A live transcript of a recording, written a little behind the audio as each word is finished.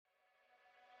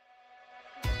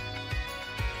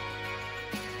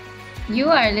You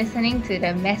are listening to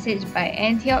the message by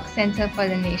Antioch Center for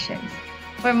the Nations.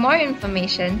 For more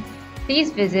information,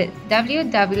 please visit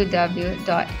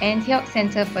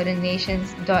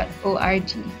www.antiochcenterforthenations.org.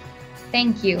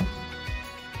 Thank you.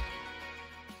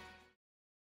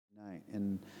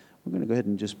 And we're going to go ahead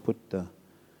and just put the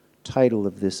title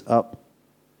of this up.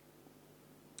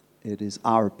 It is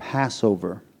Our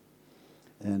Passover.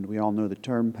 And we all know the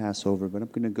term Passover, but I'm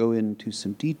going to go into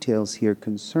some details here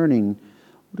concerning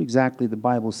what exactly the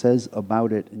Bible says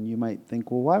about it. And you might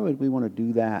think, well, why would we want to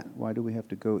do that? Why do we have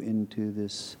to go into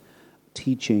this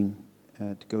teaching,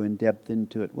 to go in depth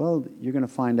into it? Well, you're going to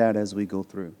find out as we go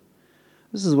through.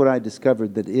 This is what I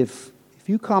discovered, that if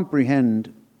you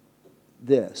comprehend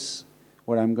this,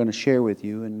 what I'm going to share with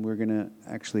you, and we're going to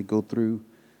actually go through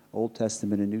Old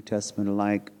Testament and New Testament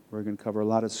alike. We're going to cover a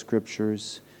lot of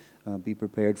scriptures. Be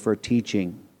prepared for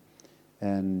teaching.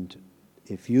 And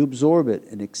if you absorb it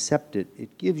and accept it,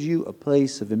 it gives you a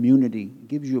place of immunity. It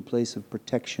gives you a place of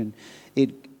protection.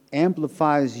 It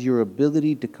amplifies your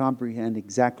ability to comprehend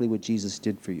exactly what Jesus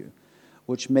did for you,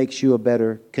 which makes you a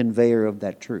better conveyor of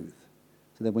that truth.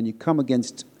 So that when you come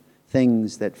against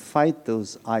things that fight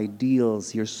those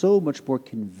ideals, you're so much more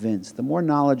convinced. The more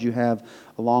knowledge you have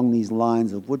along these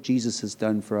lines of what Jesus has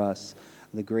done for us,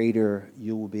 the greater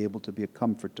you will be able to be a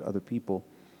comfort to other people.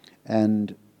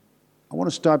 And I want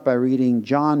to start by reading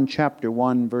John chapter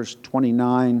 1, verse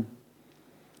 29.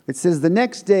 It says, "The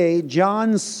next day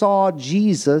John saw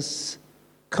Jesus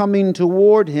coming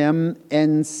toward him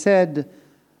and said,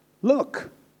 'Look,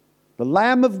 the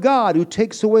Lamb of God who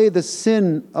takes away the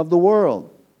sin of the world.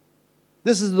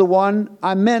 This is the one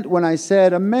I meant when I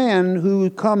said, a man who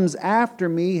comes after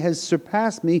me has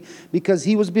surpassed me because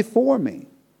he was before me.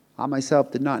 I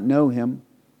myself did not know him,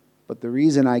 but the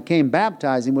reason I came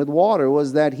baptizing with water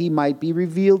was that he might be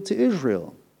revealed to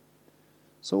Israel.'"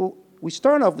 So we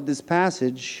start off with this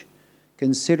passage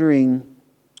considering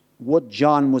what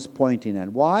John was pointing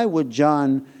at. Why would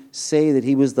John say that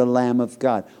he was the Lamb of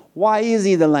God? Why is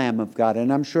he the Lamb of God?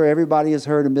 And I'm sure everybody has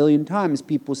heard a million times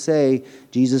people say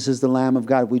Jesus is the Lamb of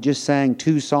God. We just sang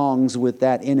 2 songs with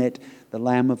that in it, the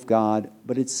Lamb of God.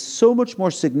 But it's so much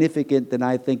more significant than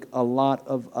I think a lot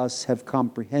of us have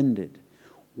comprehended.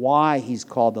 Why he's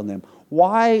called the Lamb.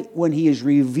 Why, when he is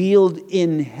revealed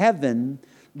in heaven,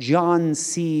 John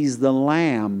sees the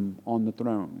Lamb on the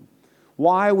throne.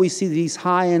 Why we see that he's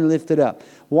high and lifted up.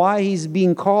 Why he's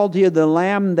being called here the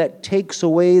Lamb that takes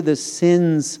away the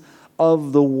sins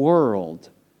of the world.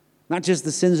 Not just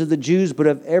the sins of the Jews, but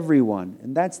of everyone.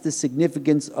 And that's the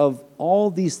significance of all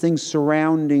these things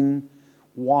surrounding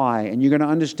why. And you're going to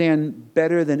understand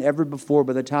better than ever before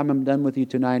by the time I'm done with you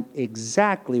tonight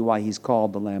exactly why he's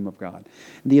called the Lamb of God.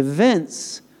 The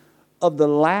events of the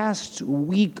last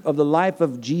week of the life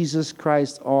of Jesus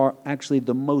Christ are actually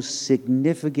the most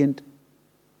significant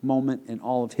moment in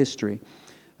all of history.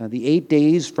 The 8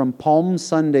 days from Palm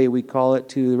Sunday, we call it,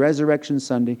 to Resurrection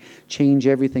Sunday, change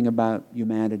everything about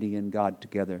humanity and God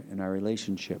together in our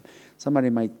relationship.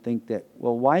 Somebody might think that,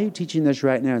 well, why are you teaching this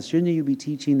right now? Shouldn't you be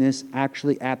teaching this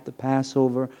actually at the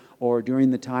Passover or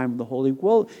during the time of the Holy Week?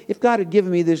 Well, if God had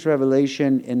given me this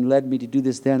revelation and led me to do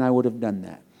this then, I would have done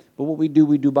that. But what we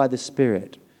do by the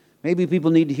Spirit. Maybe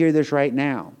people need to hear this right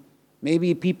now.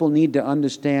 Maybe people need to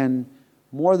understand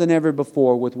more than ever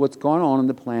before with what's going on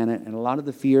the planet and a lot of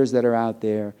the fears that are out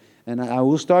there. And I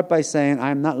will start by saying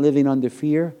I'm not living under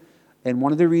fear. And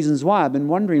one of the reasons why, I've been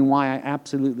wondering why I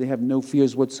absolutely have no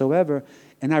fears whatsoever.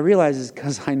 And I realize it's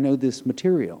because I know this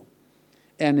material.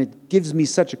 And it gives me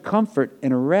such a comfort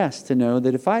and a rest to know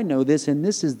that if I know this and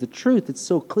this is the truth, it's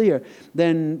so clear,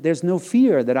 then there's no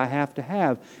fear that I have to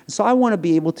have. So I want to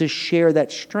be able to share that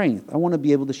strength. I want to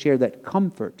be able to share that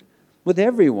comfort with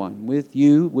everyone, with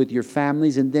you, with your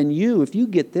families, and then you, if you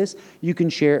get this, you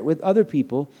can share it with other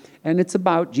people. And it's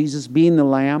about Jesus being the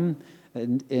Lamb,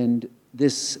 and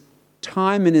this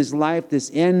time in his life, this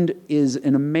end is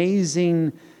an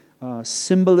amazing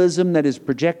symbolism that is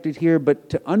projected here.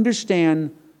 But to understand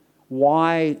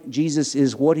why Jesus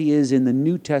is what he is in the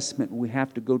New Testament, we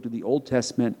have to go to the Old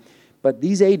Testament. But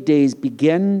these 8 days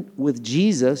begin with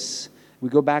Jesus. We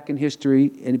go back in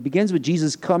history, and it begins with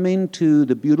Jesus coming to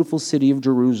the beautiful city of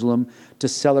Jerusalem to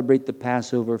celebrate the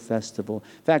Passover festival.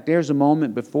 In fact, there's a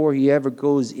moment before he ever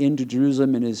goes into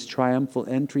Jerusalem in his triumphal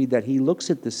entry that he looks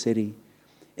at the city,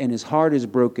 and his heart is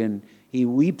broken. He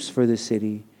weeps for the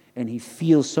city, and he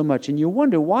feels so much. And you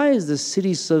wonder, why is the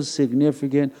city so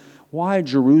significant? Why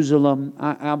Jerusalem?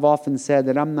 I've often said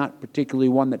that I'm not particularly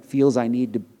one that feels I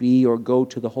need to be or go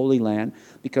to the Holy Land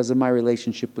because of my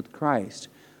relationship with Christ.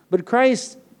 But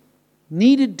Christ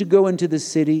needed to go into the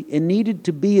city and needed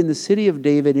to be in the city of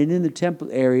David and in the temple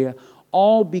area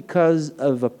all because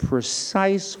of a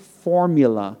precise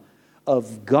formula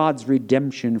of God's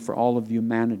redemption for all of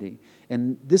humanity.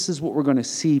 And this is what we're going to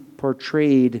see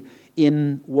portrayed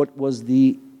in what was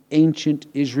the ancient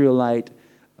Israelite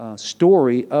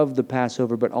story of the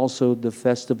Passover, but also the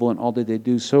festival and all that they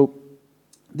do. So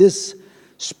this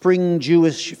spring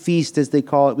Jewish feast, as they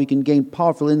call it, we can gain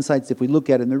powerful insights if we look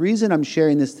at it. And the reason I'm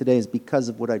sharing this today is because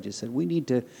of what I just said. We need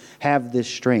to have this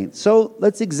strength. So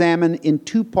let's examine in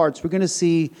two parts. We're going to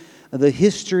see the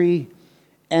history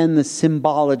and the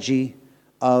symbology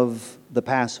of the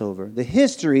Passover. The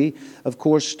history, of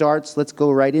course, starts, let's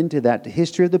go right into that. The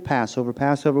history of the Passover.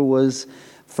 Passover was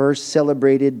first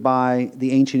celebrated by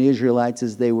the ancient Israelites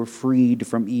as they were freed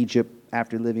from Egypt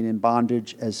after living in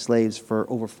bondage as slaves for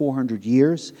over 400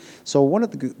 years. So I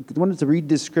wanted to read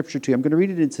this scripture to you. I'm going to read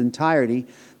it in its entirety,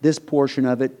 this portion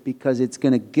of it, because it's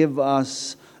going to give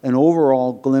us an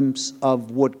overall glimpse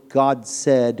of what God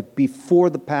said before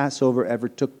the Passover ever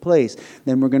took place.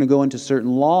 Then we're going to go into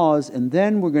certain laws, and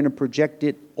then we're going to project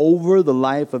it over the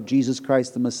life of Jesus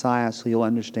Christ the Messiah so you'll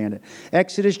understand it.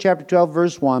 Exodus chapter 12,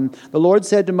 verse 1, the Lord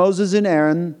said to Moses and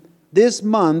Aaron, "This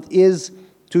month is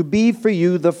to be for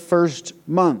you the first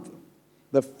month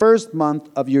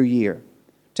of your year.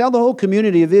 Tell the whole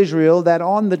community of Israel that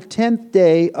on the 10th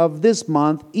day of this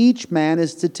month, each man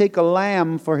is to take a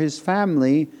lamb for his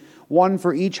family, one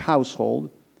for each household.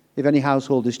 If any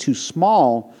household is too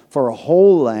small for a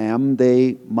whole lamb,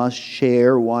 they must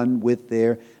share one with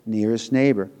their nearest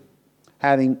neighbor,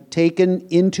 having taken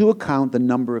into account the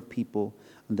number of people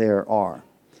there are.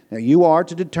 Now you are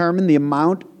to determine the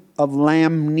amount of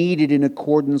lamb needed in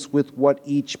accordance with what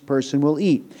each person will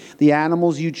eat. The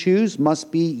animals you choose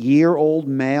must be year-old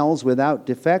males without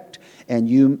defect, and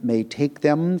you may take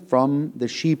them from the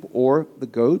sheep or the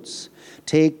goats.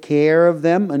 Take care of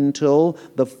them until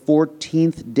the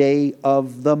 14th day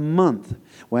of the month,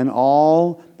 when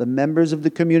all the members of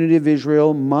the community of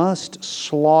Israel must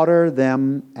slaughter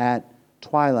them at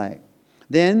twilight.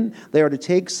 Then they are to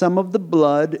take some of the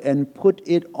blood and put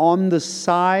it on the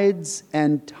sides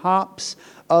and tops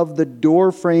of the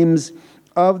door frames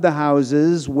of the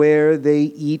houses where they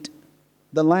eat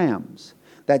the lambs.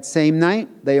 That same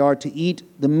night they are to eat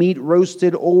the meat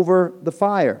roasted over the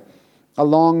fire,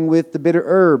 along with the bitter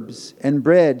herbs and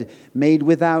bread made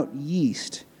without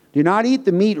yeast. Do not eat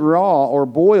the meat raw or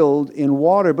boiled in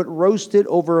water, but roast it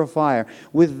over a fire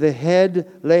with the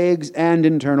head, legs, and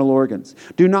internal organs.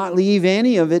 Do not leave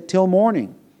any of it till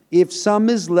morning. If some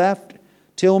is left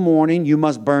till morning, you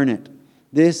must burn it.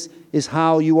 This is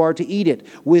how you are to eat it,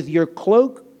 with your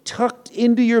cloak tucked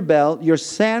into your belt, your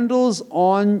sandals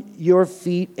on your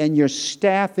feet, and your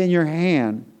staff in your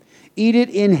hand. Eat it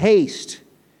in haste.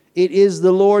 It is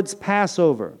the Lord's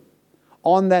Passover.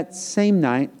 On that same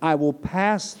night, I will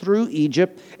pass through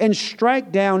Egypt and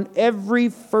strike down every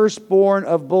firstborn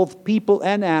of both people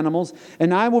and animals,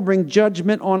 and I will bring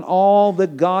judgment on all the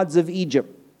gods of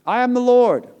Egypt. I am the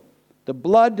Lord. The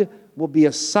blood will be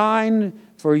a sign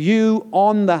for you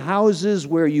on the houses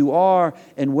where you are,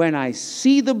 and when I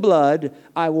see the blood,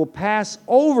 I will pass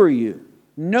over you.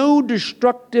 No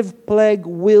destructive plague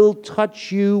will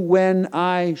touch you when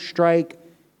I strike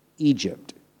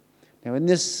Egypt." Now, in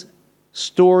this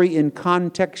story in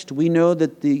context, we know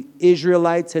that the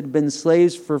Israelites had been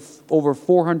slaves for over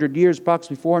 400 years,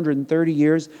 approximately 430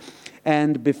 years.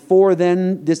 And before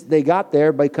then, they got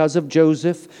there because of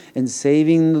Joseph and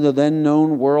saving the then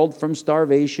known world from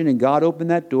starvation, and God opened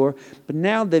that door. But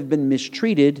now they've been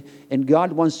mistreated, and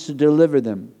God wants to deliver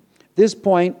them. At this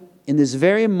point, in this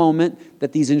very moment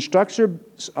that these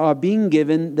instructions are being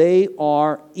given, they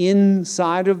are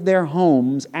inside of their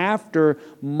homes after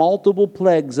multiple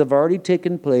plagues have already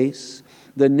taken place.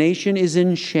 The nation is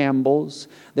in shambles.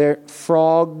 There are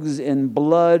frogs and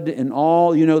blood and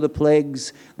all, the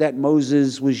plagues that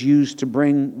Moses was used to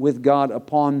bring with God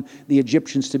upon the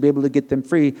Egyptians to be able to get them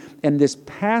free. And this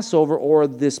Passover, or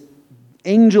this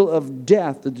angel of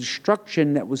death, the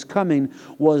destruction that was coming,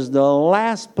 was the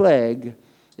last plague.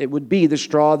 It would be the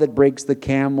straw that breaks the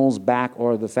camel's back,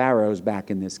 or the Pharaoh's back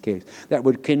in this case, that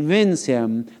would convince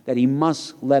him that he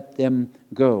must let them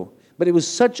go. But it was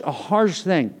such a harsh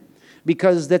thing,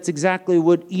 because that's exactly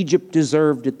what Egypt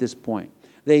deserved at this point.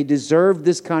 They deserved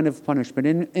this kind of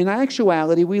punishment. In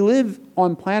actuality, we live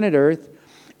on planet Earth,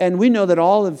 and we know that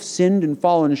all have sinned and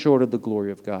fallen short of the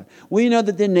glory of God. We know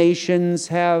that the nations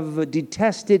have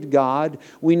detested God.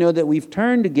 We know that we've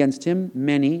turned against Him,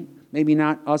 many. Maybe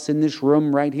not us in this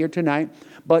room right here tonight,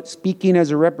 but speaking as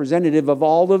a representative of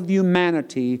all of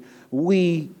humanity,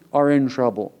 we are in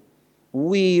trouble.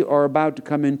 we are about to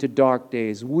come into dark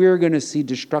days. We're going to see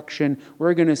destruction.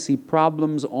 We're going to see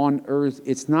problems on earth.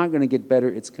 It's not going to get better.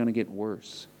 It's going to get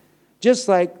worse. Just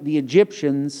like the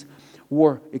Egyptians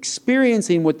were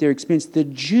experiencing what they're experiencing, the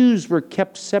Jews were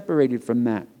kept separated from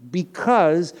that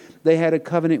because they had a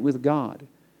covenant with God.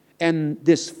 And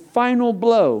this final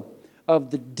blow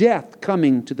of the death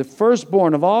coming to the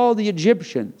firstborn of all the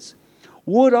Egyptians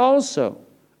would also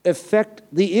affect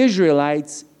the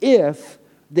Israelites if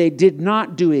they did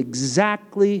not do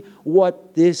exactly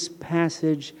what this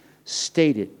passage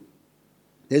stated.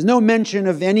 There's no mention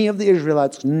of any of the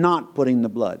Israelites not putting the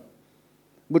blood,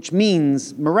 which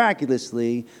means,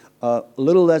 miraculously, a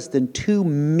little less than 2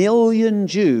 million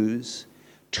Jews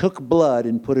took blood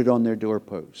and put it on their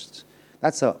doorposts.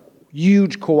 That's a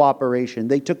huge cooperation.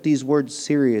 They took these words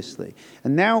seriously.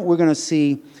 And now we're going to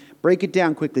see, break it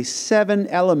down quickly, 7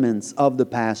 elements of the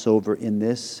Passover in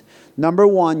this. Number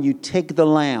 1, you take the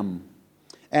lamb.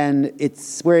 And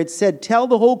it's where it said, tell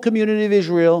the whole community of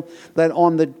Israel that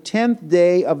on the 10th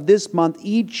day of this month,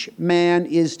 each man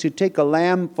is to take a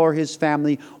lamb for his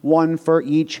family, one for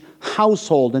each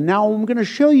household. And now I'm going to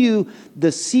show you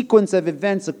the sequence of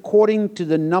events according to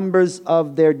the numbers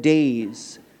of their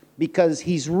days, because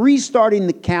he's restarting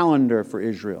the calendar for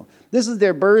Israel. This is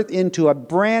their birth into a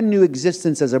brand new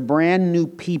existence as a brand new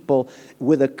people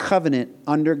with a covenant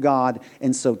under God.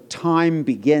 And so time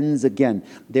begins again.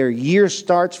 Their year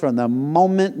starts from the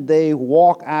moment they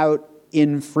walk out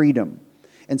in freedom.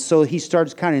 And so he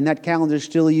starts counting. And that calendar is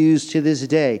still used to this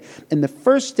day. And the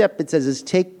first step, it says, is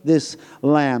take this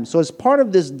lamb. So as part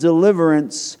of this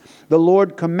deliverance, the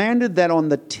Lord commanded that on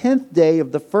the 10th day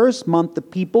of the first month, the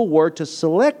people were to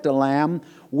select a lamb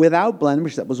without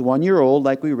blemish, that was 1 year old,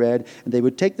 like we read, and they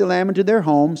would take the lamb into their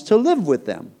homes to live with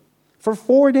them for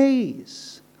 4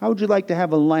 days. How would you like to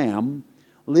have a lamb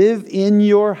live in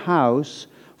your house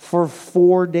for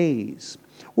 4 days?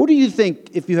 What do you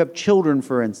think, if you have children,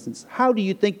 for instance, how do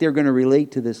you think they're going to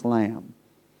relate to this lamb?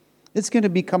 It's going to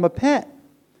become a pet.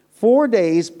 4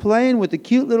 days playing with the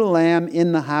cute little lamb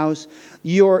in the house.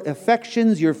 Your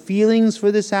affections, your feelings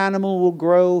for this animal will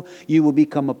grow. You will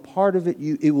become a part of it.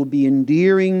 It will be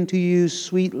endearing to you,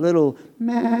 sweet little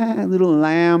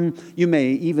lamb. You may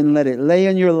even let it lay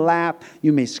on your lap.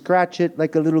 You may scratch it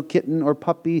like a little kitten or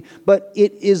puppy. But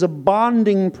it is a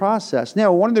bonding process.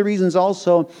 Now, one of the reasons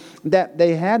also that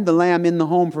they had the lamb in the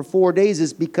home for 4 days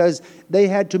is because they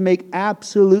had to make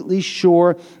absolutely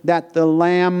sure that the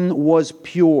lamb was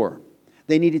pure.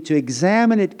 They needed to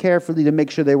examine it carefully to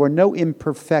make sure there were no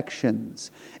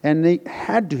imperfections. And they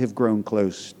had to have grown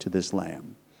close to this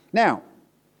lamb. Now,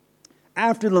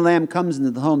 after the lamb comes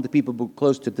into the home, the people were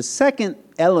close to it. The second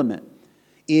element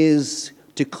is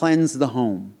to cleanse the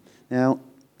home. Now,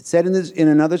 it said in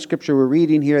another scripture we're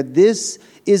reading here, this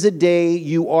is a day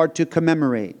you are to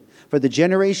commemorate. For the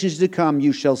generations to come,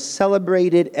 you shall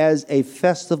celebrate it as a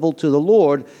festival to the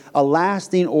Lord, a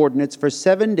lasting ordinance. For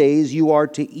 7 days you are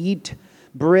to eat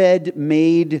bread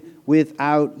made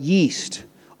without yeast.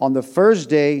 On the first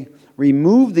day,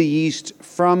 remove the yeast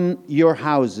from your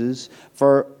houses,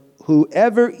 for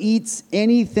whoever eats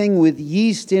anything with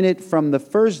yeast in it from the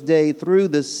first day through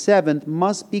the 7th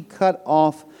must be cut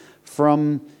off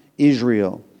from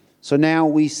Israel. So now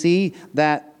we see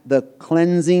that the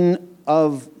cleansing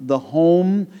of the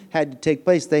home had to take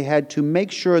place. They had to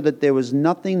make sure that there was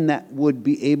nothing that would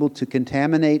be able to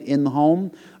contaminate in the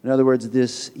home. In other words,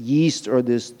 this yeast or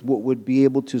this what would be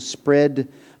able to spread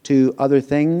to other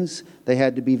things. They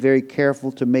had to be very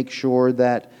careful to make sure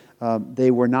that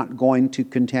they were not going to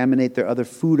contaminate their other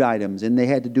food items. And they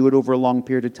had to do it over a long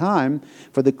period of time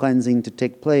for the cleansing to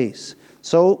take place.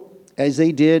 So, as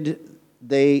they did,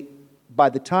 by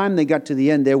the time they got to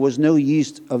the end, there was no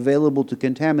yeast available to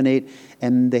contaminate,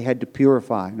 and they had to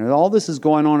purify. And all this is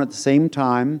going on at the same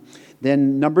time.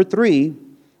 Then number 3,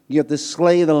 you have to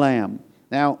slay the lamb.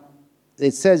 Now,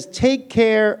 it says, take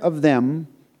care of them,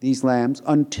 these lambs,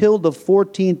 until the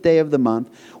 14th day of the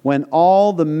month, when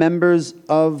all the members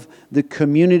of the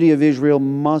community of Israel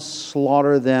must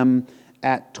slaughter them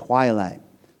at twilight.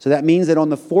 So that means that on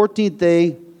the 14th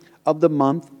day of the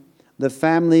month, the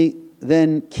family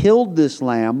then killed this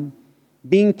lamb,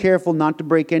 being careful not to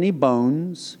break any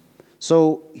bones.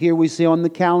 So here we see on the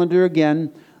calendar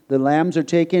again, the lambs are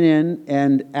taken in,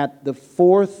 and at the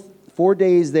 4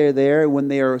 days they're there, when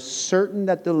they are certain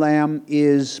that the lamb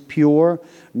is pure,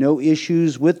 no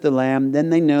issues with the lamb, then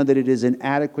they know that it is an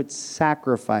adequate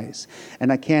sacrifice.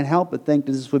 And I can't help but think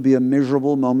that this would be a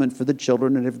miserable moment for the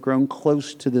children that have grown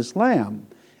close to this lamb.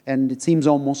 And it seems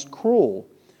almost cruel.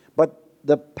 But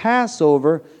the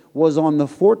Passover was on the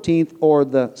 14th, or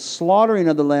the slaughtering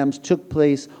of the lambs took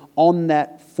place on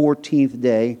that 14th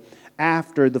day,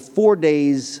 after the 4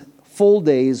 days, full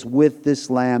days with this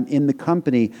lamb in the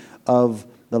company of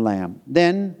the lamb.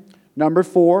 Then, number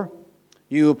 4,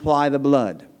 you apply the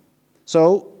blood.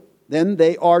 So then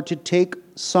they are to take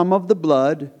some of the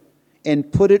blood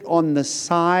and put it on the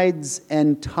sides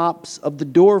and tops of the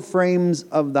door frames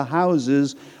of the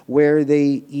houses where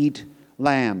they eat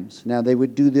lambs. Now they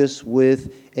would do this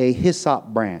with a hyssop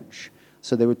branch.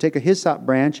 So they would take a hyssop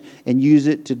branch and use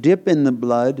it to dip in the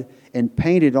blood and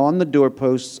paint it on the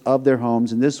doorposts of their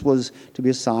homes. And this was to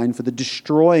be a sign for the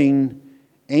destroying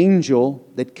angel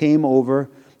that came over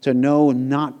to know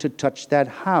not to touch that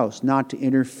house, not to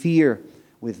interfere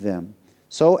with them.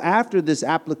 So after this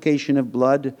application of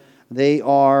blood, they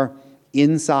are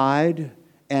inside,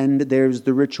 and there's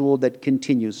the ritual that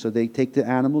continues. So they take the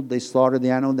animal, they slaughter the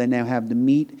animal, they now have the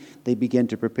meat. They begin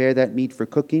to prepare that meat for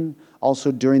cooking.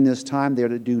 Also during this time, they're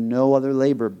to do no other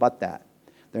labor but that.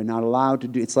 They're not allowed to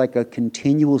do, it's like a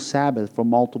continual Sabbath for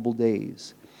multiple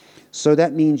days. So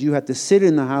that means you have to sit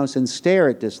in the house and stare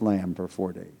at this lamb for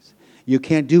 4 days. You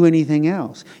can't do anything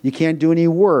else. You can't do any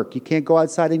work. You can't go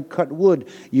outside and cut wood.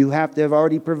 You have to have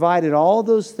already provided all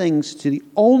those things. To the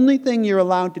only thing you're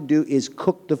allowed to do is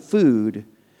cook the food.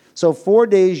 So 4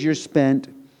 days you're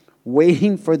spent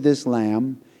waiting for this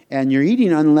lamb, and you're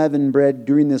eating unleavened bread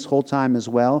during this whole time as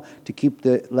well to keep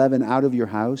the leaven out of your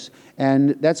house.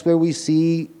 And that's where we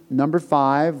see number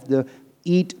 5, the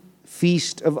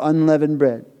feast of unleavened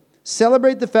bread.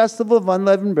 Celebrate the festival of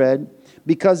unleavened bread,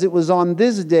 because it was on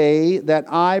this day that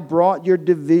I brought your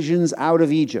divisions out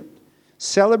of Egypt.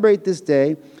 Celebrate this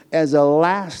day as a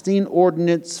lasting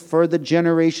ordinance for the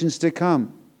generations to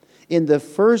come. In the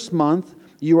first month,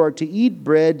 you are to eat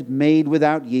bread made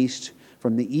without yeast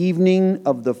from the evening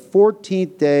of the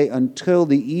 14th day until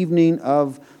the evening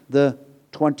of the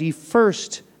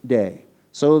 21st day.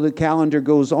 So the calendar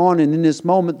goes on, and in this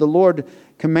moment, the Lord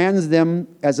commands them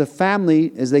as a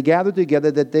family, as they gather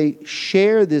together, that they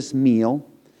share this meal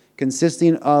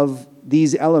consisting of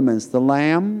these elements: the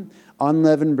lamb,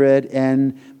 unleavened bread,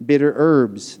 and bitter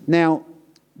herbs. Now,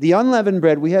 the unleavened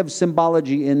bread, we have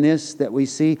symbology in this that we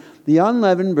see. The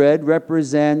unleavened bread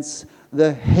represents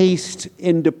the haste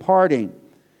in departing.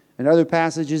 In other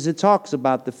passages, it talks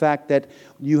about the fact that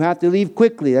you have to leave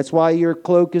quickly. That's why your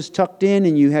cloak is tucked in,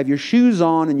 and you have your shoes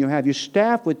on, and you have your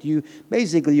staff with you.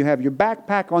 Basically, you have your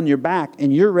backpack on your back,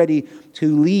 and you're ready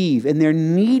to leave. And their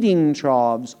kneading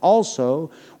troughs also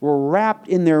were wrapped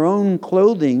in their own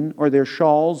clothing or their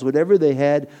shawls, whatever they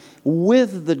had,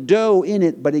 with the dough in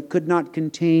it, but it could not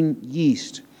contain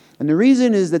yeast. And the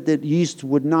reason is that the yeast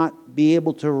would not be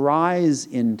able to rise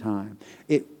in time.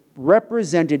 It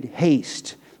represented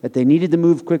haste, that they needed to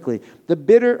move quickly. The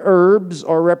bitter herbs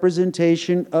are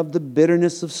representation of the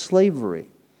bitterness of slavery,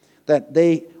 that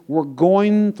they were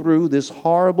going through this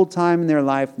horrible time in their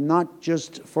life, not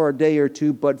just for a day or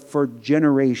two, but for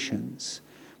generations.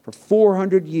 For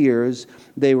 400 years,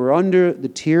 they were under the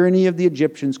tyranny of the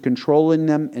Egyptians, controlling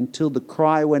them until the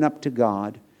cry went up to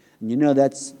God. And you know,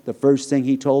 that's the first thing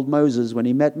he told Moses when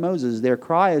he met Moses. Their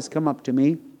cry has come up to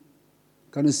me. I'm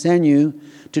going to send you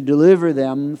to deliver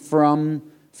them from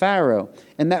Pharaoh.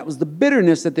 And that was the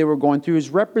bitterness that they were going through, is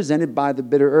represented by the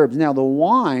bitter herbs. Now the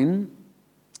wine,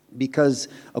 because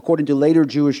according to later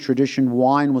Jewish tradition,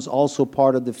 wine was also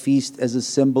part of the feast as a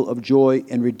symbol of joy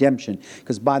and redemption.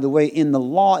 Because by the way, in the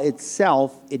law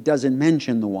itself, it doesn't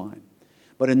mention the wine.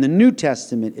 But in the New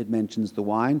Testament, it mentions the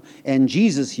wine, and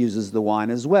Jesus uses the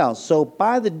wine as well. So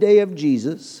by the day of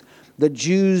Jesus, the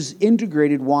Jews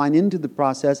integrated wine into the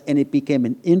process, and it became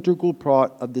an integral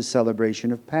part of the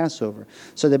celebration of Passover.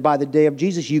 So that by the day of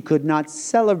Jesus, you could not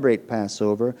celebrate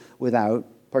Passover without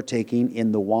partaking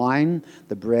in the wine,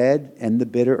 the bread, and the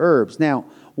bitter herbs. Now,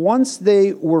 once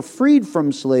they were freed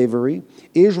from slavery,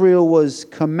 Israel was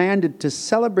commanded to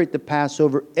celebrate the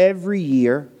Passover every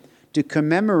year to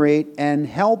commemorate and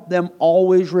help them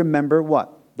always remember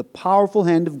what? The powerful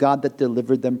hand of God that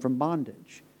delivered them from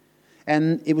bondage.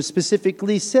 And it was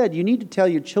specifically said, you need to tell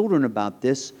your children about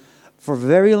this for a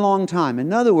very long time.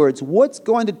 In other words, what's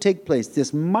going to take place,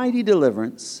 this mighty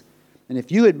deliverance. And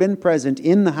if you had been present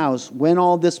in the house when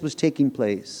all this was taking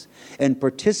place and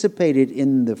participated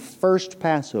in the first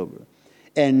Passover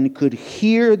and could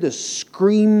hear the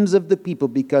screams of the people,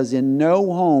 because in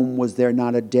no home was there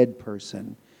not a dead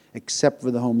person except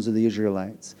for the homes of the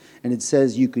Israelites. And it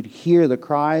says you could hear the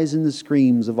cries and the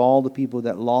screams of all the people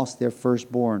that lost their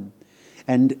firstborn.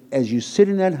 And as you sit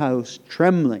in that house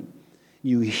trembling,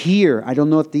 you hear, I don't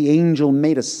know if the angel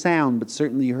made a sound, but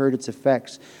certainly you heard its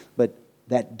effects. But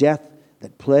that death,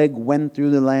 that plague went through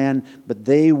the land, but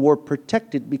they were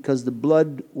protected because the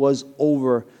blood was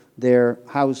over their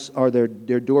house or their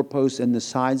doorposts and the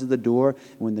sides of the door.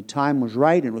 And when the time was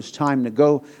right and it was time to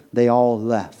go, they all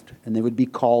left. And they would be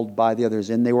called by the others.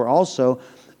 And they were also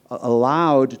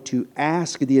allowed to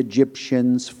ask the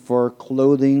Egyptians for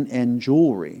clothing and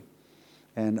jewelry,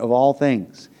 and of all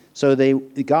things. So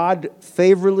God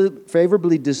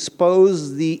favorably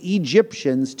disposed the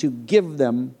Egyptians to give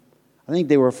them. I think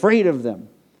they were afraid of them,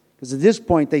 because at this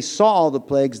point they saw all the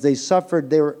plagues. They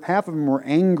suffered. Half of them were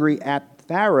angry at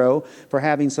Pharaoh for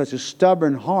having such a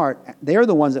stubborn heart. They're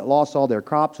the ones that lost all their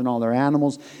crops and all their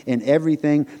animals and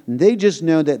everything. And they just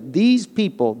know that these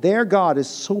people, their God is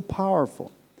so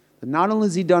powerful that not only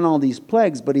has He done all these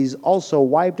plagues, but He's also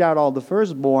wiped out all the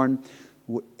firstborn.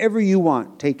 Whatever you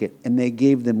want, take it. And they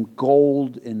gave them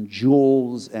gold and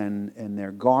jewels and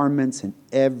their garments and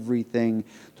everything,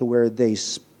 to where they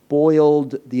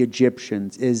spoiled the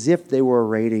Egyptians as if they were a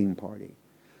raiding party.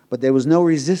 But there was no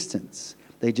resistance.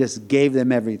 They just gave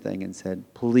them everything and said,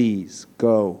 please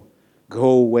go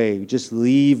away, just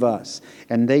leave us.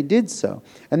 And they did so.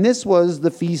 And this was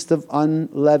the Feast of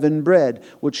Unleavened Bread,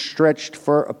 which stretched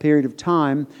for a period of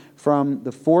time. From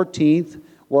the 14th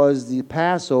was the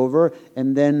Passover,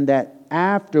 and then that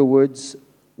afterwards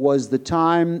was the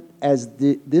time,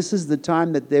 this is the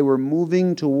time that they were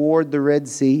moving toward the Red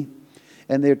Sea,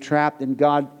 and they're trapped, and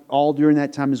God, all during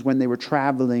that time is when they were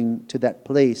traveling to that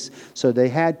place. So they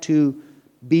had to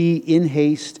be in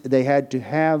haste. They had to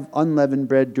have unleavened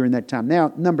bread during that time.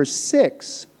 Now, number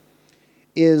 6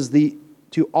 is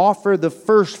to offer the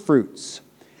first fruits.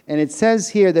 And it says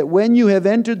here that when you have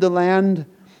entered the land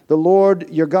the Lord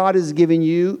your God is giving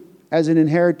you as an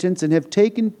inheritance, and have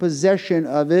taken possession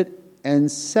of it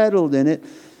and settled in it,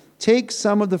 take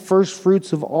some of the first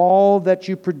fruits of all that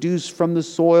you produce from the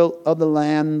soil of the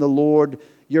land the Lord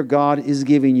your God is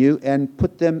giving you, and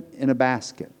put them in a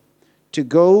basket, to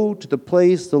go to the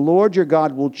place the Lord your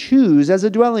God will choose as a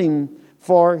dwelling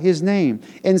for His name.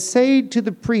 And say to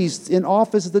the priests in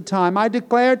office at the time, I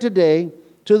declare today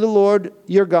to the Lord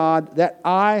your God that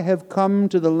I have come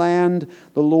to the land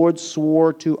the Lord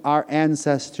swore to our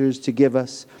ancestors to give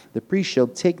us. The priest shall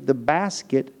take the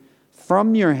basket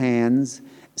from your hands,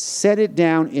 set it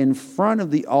down in front of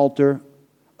the altar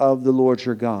of the Lord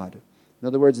your God. In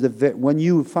other words, when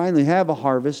you finally have a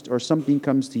harvest or something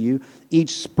comes to you,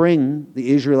 each spring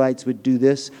the Israelites would do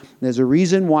this. There's a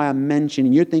reason why I'm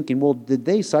mentioning. You're thinking, well, did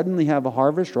they suddenly have a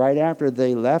harvest right after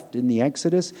they left in the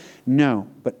Exodus? No,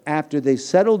 but after they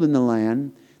settled in the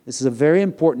land. This is a very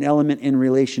important element in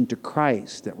relation to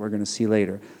Christ that we're going to see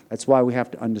later. That's why we have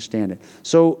to understand it.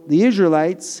 So the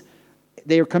Israelites,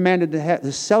 they are commanded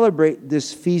to celebrate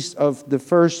this feast of the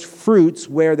first fruits,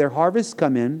 where their harvests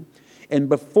come in. And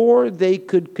before they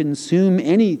could consume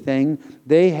anything,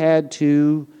 they had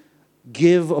to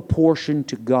give a portion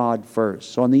to God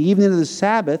first. So on the evening of the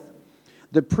Sabbath,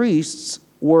 the priests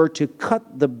were to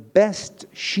cut the best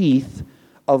sheaf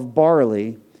of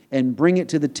barley and bring it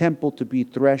to the temple to be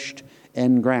threshed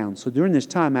and ground. So during this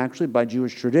time, actually, by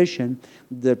Jewish tradition,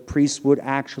 the priests would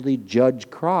actually judge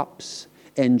crops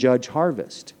and judge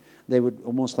harvest. They would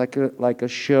almost like a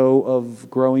show of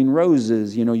growing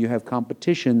roses. You know, you have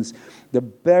competitions. The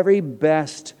very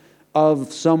best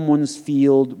of someone's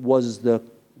field was the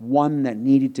one that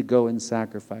needed to go and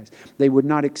sacrifice. They would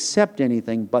not accept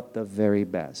anything but the very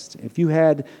best. If you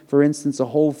had, for instance, a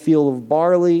whole field of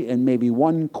barley and maybe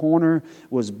one corner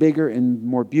was bigger and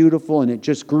more beautiful and it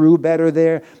just grew better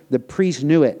there, the priest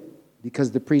knew it,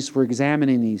 because the priests were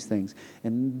examining these things.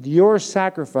 And your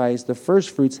sacrifice, the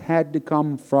first fruits, had to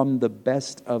come from the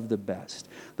best of the best.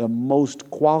 The most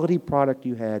quality product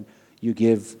you had, you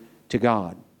give to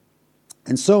God.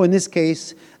 And so in this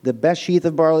case, the best sheaf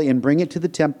of barley, and bring it to the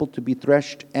temple to be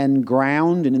threshed and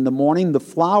ground. And in the morning, the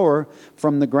flour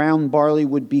from the ground barley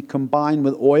would be combined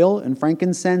with oil and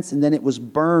frankincense, and then it was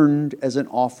burned as an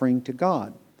offering to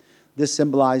God. This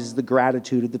symbolizes the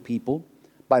gratitude of the people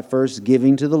by first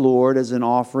giving to the Lord as an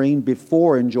offering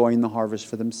before enjoying the harvest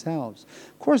for themselves.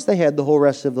 Of course, they had the whole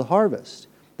rest of the harvest.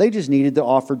 They just needed to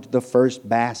offer the first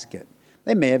basket.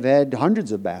 They may have had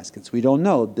hundreds of baskets. We don't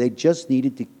know. They just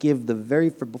needed to give the very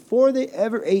first, before they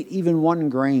ever ate even one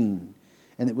grain.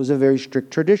 And it was a very strict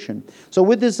tradition. So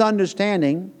with this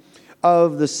understanding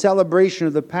of the celebration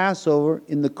of the Passover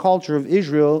in the culture of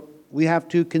Israel, we have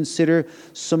to consider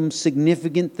some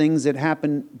significant things that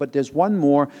happen. But there's one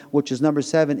more, which is number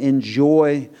 7,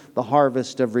 enjoy the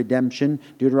harvest of redemption.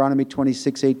 Deuteronomy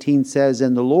 26:18 says,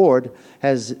 and the Lord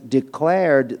has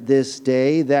declared this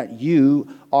day that you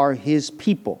are His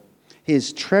people,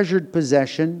 His treasured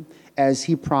possession, as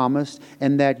he promised,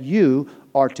 and that you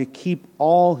are to keep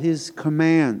all his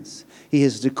commands. He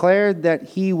has declared that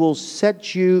he will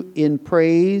set you in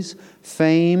praise,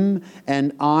 fame,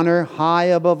 and honor high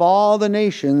above all the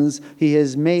nations he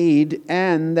has made,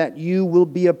 and that you will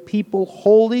be a people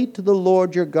holy to the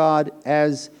Lord your God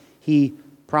as he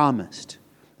promised.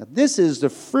 Now, this is the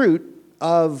fruit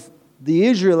of the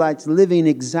Israelites living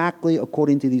exactly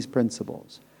according to these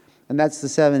principles. And that's the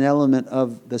seventh element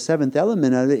of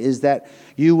it, is that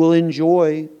you will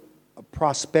enjoy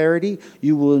prosperity,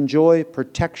 you will enjoy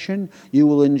protection, you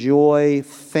will enjoy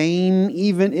fame,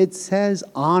 even it says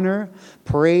honor,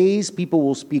 praise. People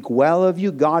will speak well of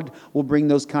you. God will bring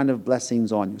those kind of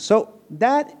blessings on you. So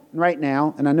that right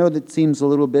now, and I know that seems a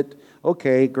little bit,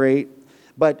 okay, great,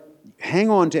 but hang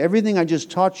on to everything I just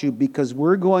taught you, because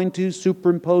we're going to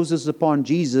superimpose this upon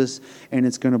Jesus, and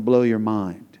it's going to blow your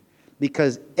mind.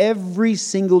 Because every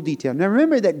single detail. Now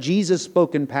remember that Jesus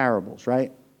spoke in parables,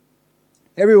 right?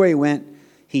 Everywhere he went,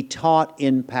 he taught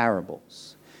in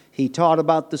parables. He taught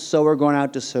about the sower going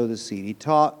out to sow the seed. He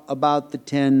taught about the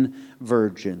 10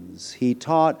 virgins. He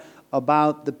taught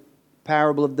about the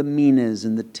parable of the minas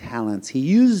and the talents. He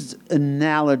used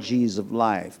analogies of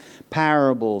life,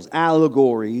 parables,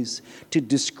 allegories to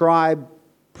describe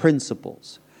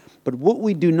principles. But what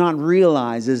we do not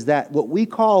realize is that what we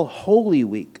call Holy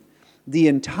Week, the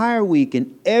entire week,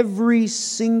 and every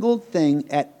single thing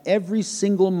at every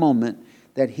single moment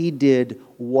that he did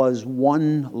was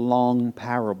one long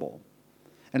parable.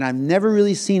 And I've never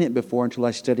really seen it before until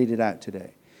I studied it out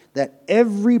today. That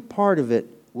every part of it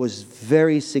was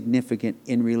very significant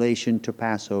in relation to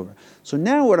Passover. So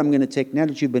now what I'm going to take, now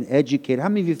that you've been educated, how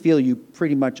many of you feel you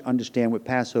pretty much understand what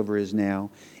Passover is now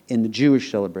in the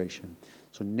Jewish celebration?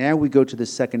 So now we go to the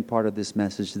second part of this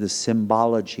message, the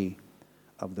symbology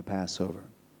of the Passover.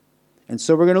 And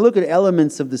so we're going to look at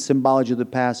elements of the symbology of the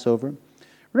Passover.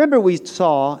 Remember we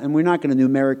saw, and we're not going to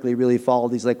numerically really follow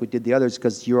these like we did the others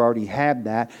because you already had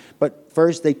that, but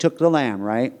first they took the lamb,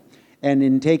 right? And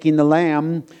in taking the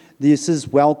lamb, this is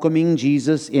welcoming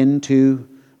Jesus into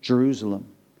Jerusalem.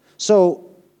 So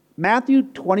Matthew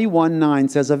 21:9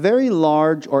 says, a very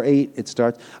large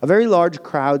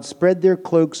crowd spread their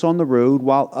cloaks on the road,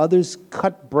 while others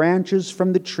cut branches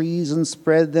from the trees and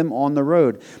spread them on the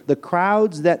road. The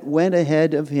crowds that went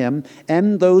ahead of him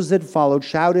and those that followed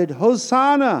shouted,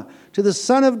 Hosanna to the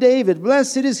Son of David.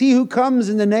 Blessed is he who comes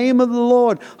in the name of the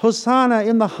Lord. Hosanna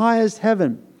in the highest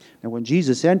heaven. And when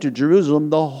Jesus entered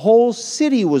Jerusalem, the whole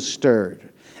city was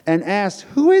stirred and asked,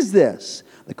 who is this?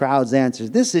 The crowds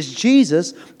answered, this is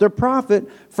Jesus, the prophet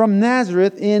from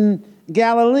Nazareth in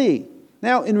Galilee.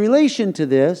 Now, in relation to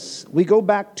this, we go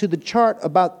back to the chart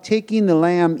about taking the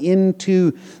lamb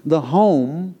into the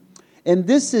home. And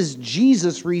this is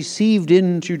Jesus received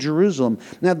into Jerusalem.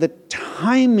 Now, the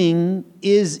timing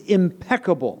is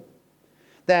impeccable.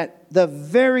 That the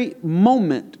very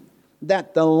moment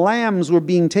that the lambs were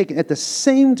being taken, at the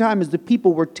same time as the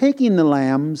people were taking the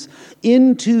lambs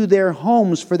into their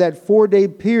homes for that 4-day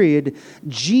period,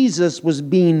 Jesus was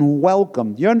being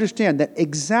welcomed. You understand that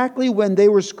exactly when they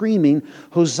were screaming,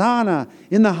 Hosanna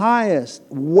in the highest,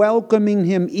 welcoming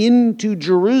him into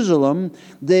Jerusalem,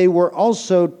 they were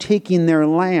also taking their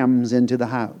lambs into the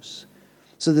house.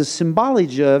 So the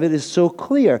symbology of it is so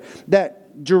clear that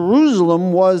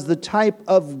Jerusalem was the type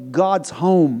of God's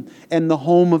home and the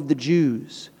home of the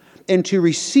Jews. And to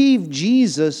receive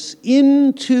Jesus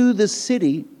into the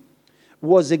city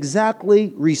was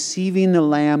exactly receiving the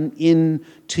Lamb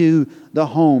into the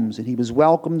homes. And he was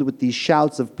welcomed with these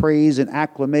shouts of praise and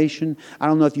acclamation. I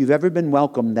don't know if you've ever been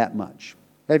welcomed that much.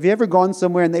 Have you ever gone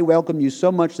somewhere and they welcomed you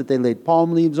so much that they laid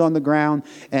palm leaves on the ground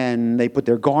and they put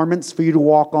their garments for you to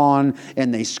walk on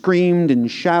and they screamed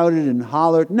and shouted and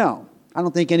hollered? No. I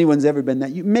don't think anyone's ever been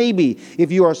that. Maybe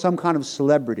if you are some kind of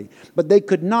celebrity. But they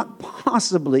could not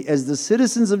possibly, as the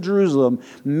citizens of Jerusalem,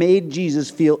 made Jesus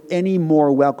feel any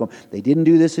more welcome. They didn't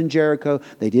do this in Jericho.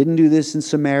 They didn't do this in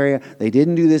Samaria. They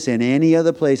didn't do this in any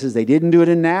other places. They didn't do it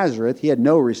in Nazareth. He had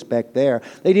no respect there.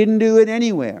 They didn't do it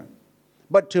anywhere.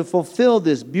 But to fulfill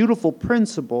this beautiful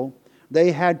principle,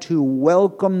 they had to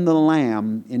welcome the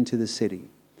Lamb into the city.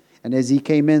 And as he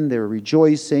came in, they're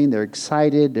rejoicing, they're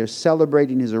excited, they're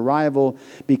celebrating his arrival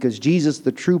because Jesus,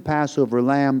 the true Passover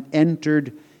lamb,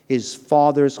 entered his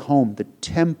Father's home, the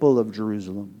temple of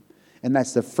Jerusalem. And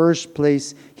that's the first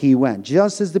place he went.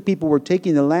 Just as the people were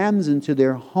taking the lambs into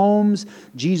their homes,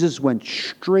 Jesus went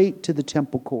straight to the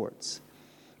temple courts.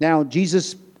 Now,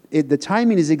 the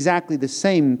timing is exactly the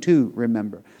same too,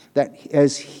 remember. That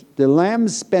as the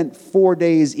lambs spent 4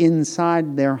 days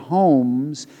inside their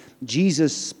homes,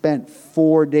 Jesus spent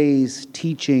 4 days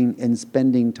teaching and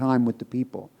spending time with the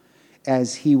people.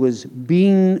 as he was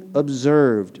being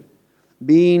observed,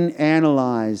 being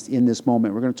analyzed in this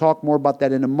moment. We're going to talk more about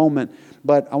that in a moment,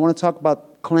 but I want to talk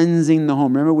about cleansing the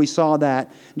home. Remember, we saw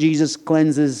that Jesus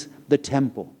cleanses the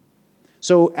temple.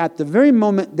 So at the very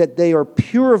moment that they are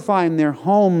purifying their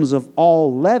homes of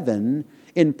all leaven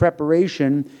in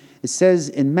preparation, it says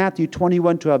in Matthew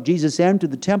 21:12, Jesus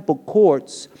entered the temple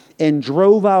courts and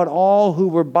drove out all who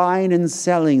were buying and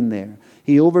selling there.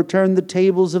 He overturned the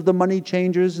tables of the money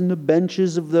changers and the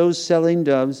benches of those selling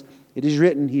doves. It is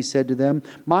written, he said to them,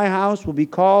 my house will be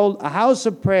called a house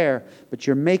of prayer, but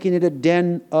you're making it a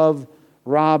den of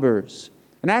robbers.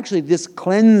 And actually this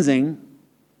cleansing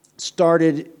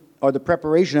started, or the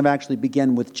preparation of actually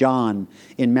began with John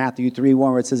in Matthew 3:1,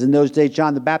 where it says, in those days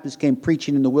John the Baptist came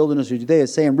preaching in the wilderness of Judea,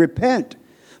 saying, repent,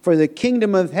 for the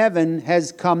kingdom of heaven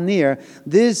has come near.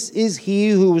 This is he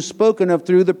who was spoken of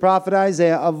through the prophet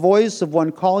Isaiah, a voice of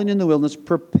one calling in the wilderness,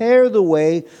 prepare the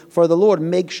way for the Lord,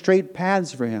 make straight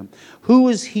paths for him. Who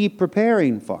is he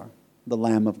preparing for? The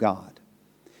Lamb of God.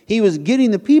 He was getting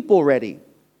the people ready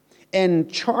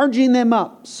and charging them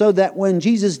up so that when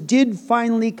Jesus did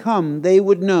finally come, they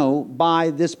would know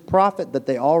by this prophet that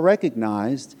they all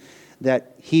recognized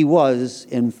that he was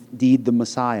indeed the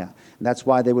Messiah. And that's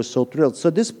why they were so thrilled. So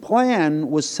this plan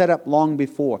was set up long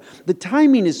before. The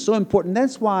timing is so important.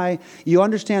 That's why you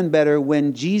understand better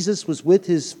when Jesus was with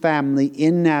his family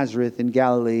in Nazareth in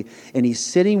Galilee, and he's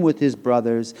sitting with his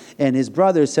brothers, and his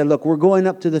brothers said, look, we're going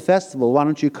up to the festival. Why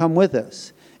don't you come with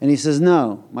us? And he says,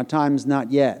 no, my time's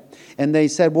not yet. And they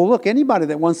said, well, look, anybody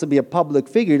that wants to be a public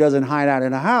figure doesn't hide out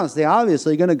in a house. They're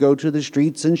obviously going to go to the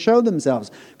streets and show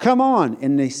themselves. Come on.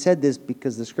 And they said this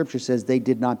because the scripture says they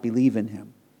did not believe in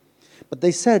him. But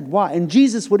they said, why? And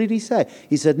Jesus, what did he say?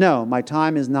 He said, no, my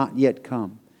time is not yet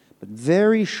come. But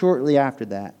very shortly after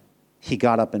that, he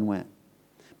got up and went.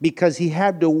 Because he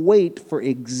had to wait for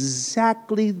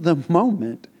exactly the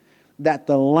moment that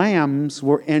the lambs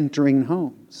were entering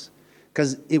homes.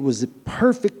 Because it was a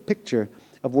perfect picture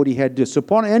of what he had to do. So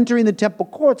upon entering the temple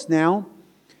courts now,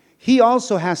 he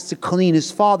also has to clean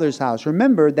his father's house.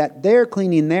 Remember that they're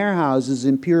cleaning their houses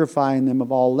and purifying them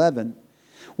of all leaven.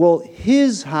 Well,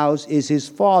 his house is his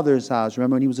father's house.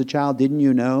 Remember when he was a child, didn't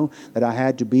you know that I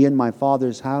had to be in my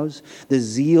father's house? The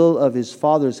zeal of his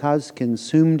father's house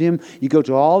consumed him. You go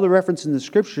to all the reference in the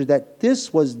scripture that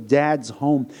this was Dad's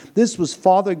home. This was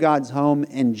Father God's home,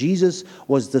 and Jesus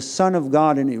was the Son of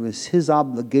God, and it was his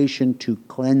obligation to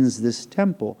cleanse this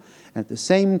temple. At the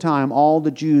same time, all the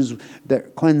Jews that are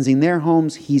cleansing their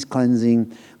homes, he's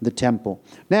cleansing the temple.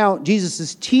 Now, Jesus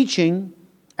is teaching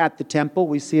at the temple.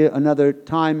 We see another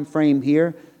time frame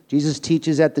here. Jesus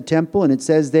teaches at the temple, and it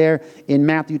says there in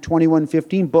Matthew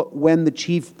 21:15, but when the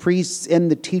chief priests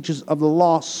and the teachers of the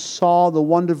law saw the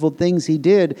wonderful things he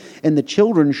did, and the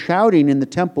children shouting in the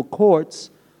temple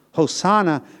courts,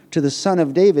 Hosanna to the Son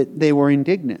of David, they were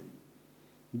indignant.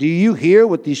 Do you hear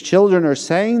what these children are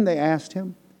saying? They asked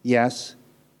him. Yes,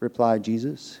 replied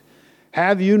Jesus.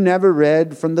 Have you never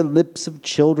read from the lips of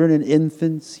children and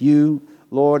infants, you,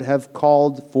 Lord, have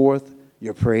called forth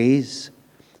your praise?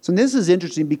 So this is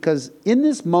interesting because in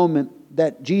this moment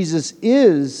that Jesus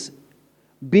is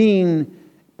being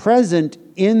present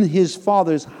in his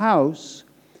Father's house,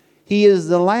 he is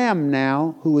the lamb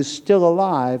now who is still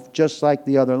alive, just like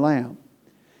the other lamb.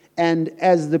 And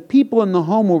as the people in the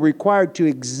home were required to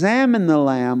examine the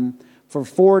lamb for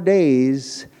 4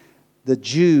 days, the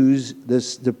Jews,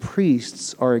 the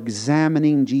priests, are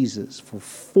examining Jesus for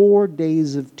 4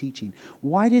 days of teaching.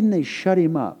 Why didn't they shut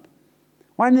him up?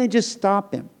 Why didn't they just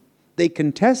stop him? They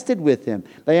contested with him.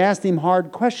 They asked him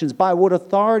hard questions. By what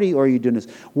authority are you doing this?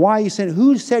 Why you said?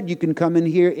 Who said you can come in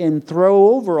here and throw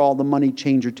over all the money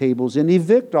changer tables and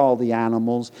evict all the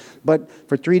animals? But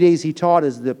for 3 days he taught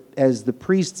as the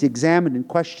priests examined and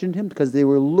questioned him because they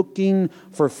were looking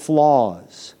for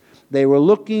flaws. They were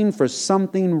looking for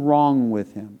something wrong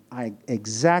with him.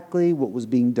 Exactly what was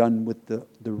being done with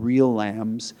the real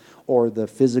lambs or the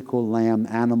physical lamb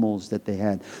animals that they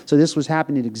had. So this was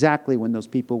happening exactly when those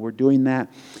people were doing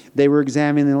that. They were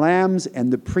examining the lambs,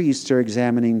 and the priests are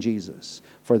examining Jesus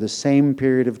for the same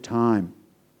period of time.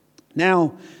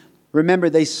 Now, remember,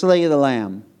 they slay the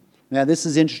lamb. Now, this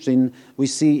is interesting. We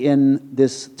see in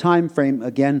this time frame,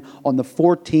 again, on the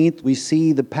 14th, we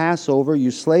see the Passover.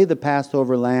 You slay the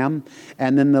Passover lamb,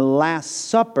 and then the Last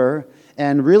Supper.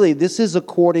 And really, this is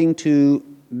according to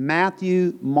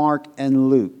Matthew, Mark, and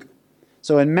Luke.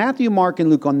 So in Matthew, Mark,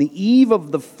 and Luke, on the eve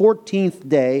of the 14th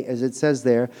day, as it says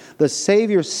there, the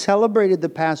Savior celebrated the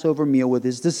Passover meal with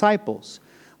his disciples.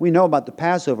 We know about the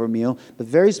Passover meal, but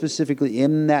very specifically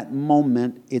in that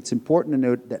moment, it's important to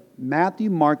note that Matthew,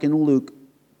 Mark, and Luke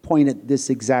point at this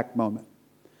exact moment.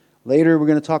 Later, we're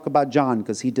going to talk about John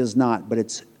because he does not, but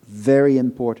it's very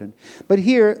important. But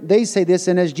here, they say this,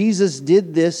 and as Jesus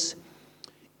did this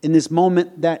in this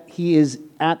moment that he is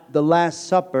at the Last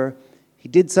Supper, he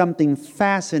did something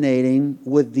fascinating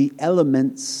with the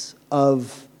elements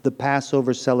of the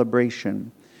Passover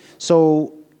celebration.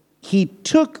 So he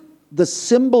took the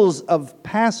symbols of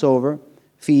Passover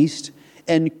feast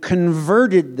and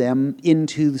converted them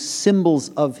into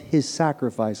symbols of his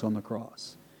sacrifice on the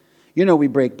cross. You know, we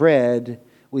break bread,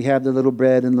 we have the little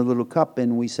bread and the little cup,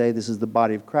 and we say this is the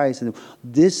body of Christ. And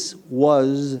this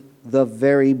was the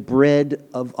very bread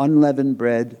of unleavened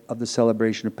bread of the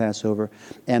celebration of Passover,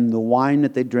 and the wine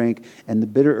that they drank, and the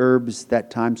bitter herbs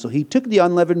that time. So he took the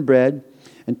unleavened bread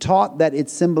and taught that it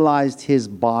symbolized his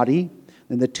body.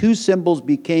 And the two symbols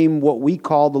became what we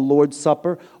call the Lord's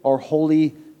Supper or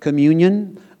Holy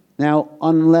Communion. Now,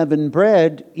 unleavened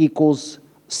bread equals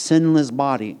sinless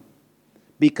body,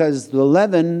 because the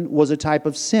leaven was a type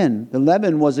of sin. The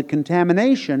leaven was a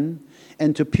contamination,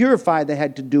 and to purify, they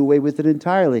had to do away with it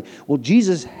entirely. Well,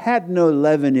 Jesus had no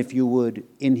leaven, if you would,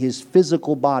 in his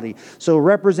physical body. So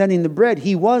representing the bread,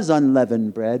 he was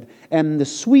unleavened bread, and the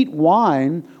sweet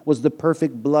wine was the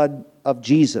perfect blood of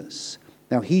Jesus.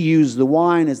 Now, he used the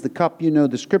wine as the cup. You know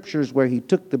the scriptures where he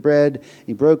took the bread,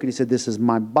 he broke it, he said, this is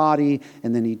my body.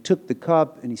 And then he took the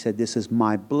cup and he said, this is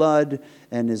my blood.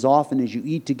 And as often as you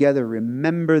eat together,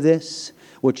 remember this,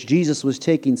 which Jesus was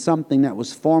taking something that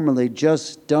was formerly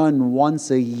just done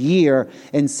once a year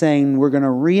and saying, we're going to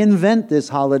reinvent this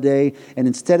holiday. And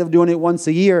instead of doing it once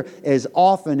a year, as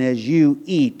often as you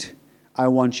eat, I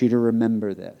want you to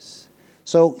remember this.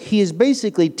 So he is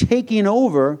basically taking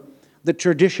over the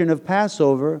tradition of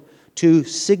Passover to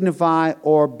signify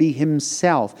or be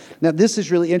himself. Now, this is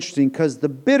really interesting because the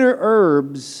bitter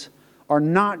herbs are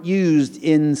not used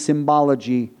in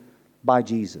symbology by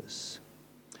Jesus.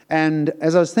 And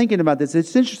as I was thinking about this,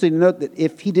 it's interesting to note that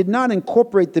if he did not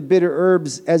incorporate the bitter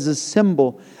herbs as a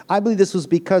symbol, I believe this was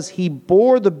because he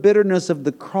bore the bitterness of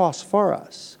the cross for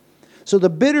us. So the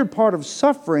bitter part of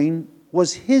suffering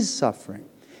was his suffering.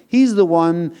 He's the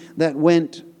one that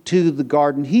went to the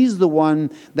garden. He's the one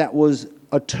that was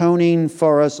atoning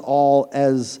for us all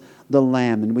as the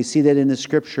Lamb. And we see that in the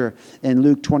scripture in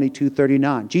Luke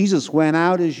 22:39. Jesus went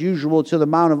out as usual to the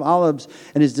Mount of Olives,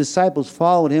 and his disciples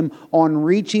followed him. On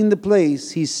reaching the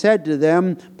place, he said to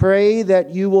them, pray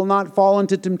that you will not fall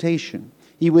into temptation.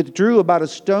 He withdrew about a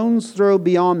stone's throw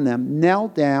beyond them,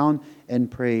 knelt down,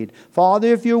 and prayed, Father,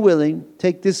 if you're willing,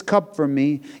 take this cup from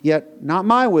me, yet not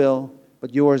my will,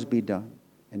 but yours be done.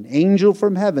 An angel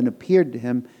from heaven appeared to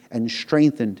him and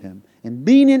strengthened him. And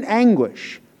being in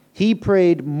anguish, he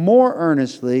prayed more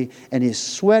earnestly, and his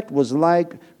sweat was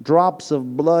like drops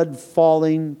of blood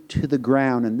falling to the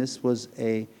ground. And this was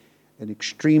an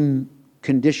extreme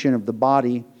condition of the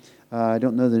body. I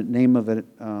don't know the name of it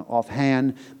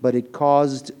offhand, but it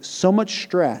caused so much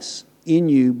stress in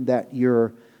you that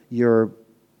your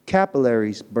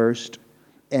capillaries burst,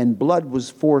 and blood was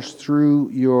forced through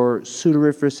your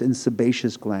sudoriferous and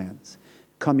sebaceous glands,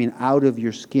 coming out of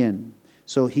your skin.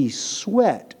 So he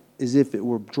sweat as if it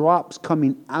were drops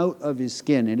coming out of his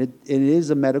skin. And it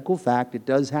is a medical fact. It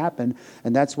does happen.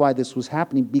 And that's why this was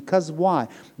happening. Because why?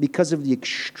 Because of the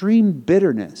extreme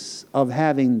bitterness of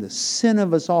having the sin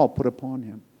of us all put upon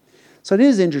him. So it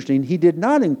is interesting. He did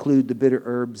not include the bitter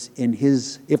herbs in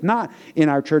his, if not in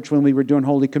our church when we were doing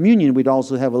Holy Communion, we'd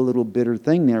also have a little bitter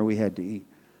thing there we had to eat.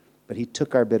 But he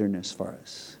took our bitterness for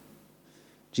us.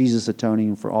 Jesus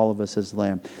atoning for all of us as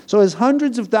Lamb. So as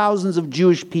hundreds of thousands of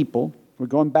Jewish people, we're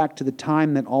going back to the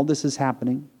time that all this is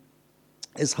happening,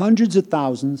 as hundreds of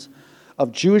thousands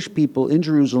of Jewish people in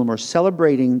Jerusalem are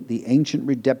celebrating the ancient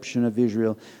redemption of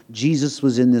Israel, Jesus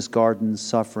was in this garden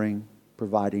suffering,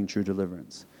 providing true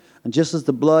deliverance. And just as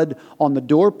the blood on the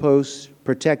doorposts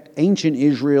protect ancient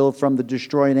Israel from the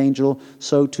destroying angel,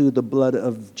 so too the blood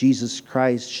of Jesus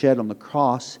Christ shed on the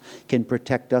cross can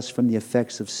protect us from the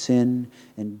effects of sin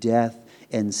and death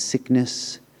and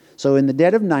sickness. So in the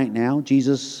dead of night now,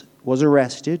 Jesus was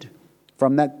arrested.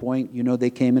 From that point, you know, they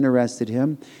came and arrested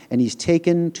him, and he's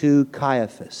taken to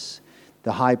Caiaphas,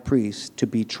 the high priest, to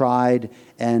be tried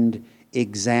and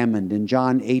examined. In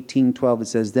John 18:12 it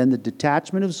says, then the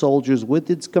detachment of soldiers with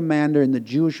its commander and the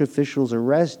Jewish officials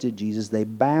arrested Jesus. They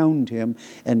bound him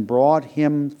and brought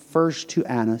him first to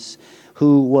Annas,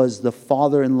 who was the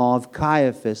father-in-law of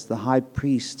Caiaphas, the high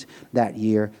priest that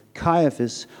year.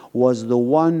 Caiaphas was the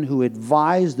one who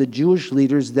advised the Jewish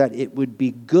leaders that it would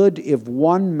be good if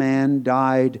one man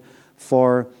died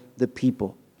for the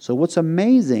people. So what's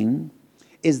amazing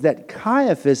is that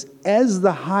Caiaphas, as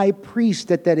the high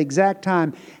priest at that exact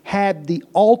time, had the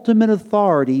ultimate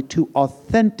authority to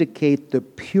authenticate the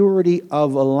purity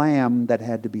of a lamb that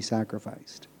had to be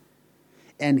sacrificed.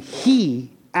 And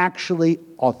he actually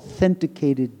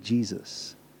authenticated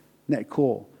Jesus. Isn't that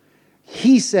cool?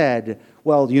 He said,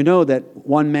 well, you know that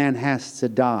one man has to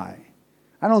die.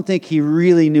 I don't think he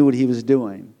really knew what he was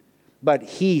doing. But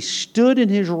he stood in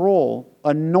his role,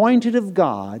 anointed of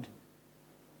God.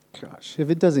 Gosh, if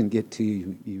it doesn't get to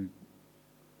you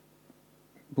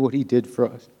what he did for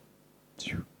us.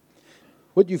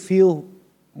 What you feel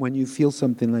when you feel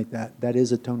something like that, that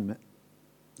is atonement.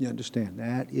 You understand?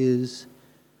 That is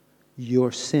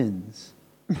your sins.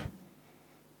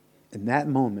 In that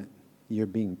moment, you're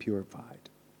being purified.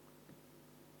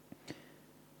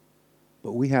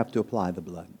 But we have to apply the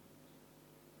blood.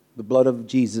 The blood of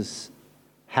Jesus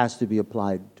has to be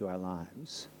applied to our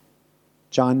lives.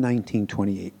 John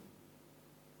 19:28.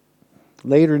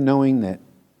 Later, knowing that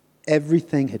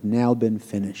everything had now been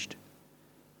finished,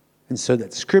 and so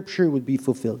that Scripture would be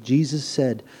fulfilled, Jesus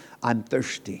said, I'm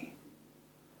thirsty.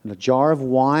 And a jar of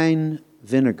wine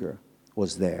vinegar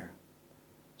was there.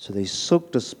 So they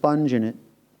soaked a sponge in it,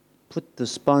 put the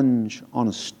sponge on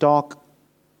a stalk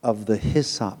of the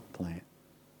hyssop plant,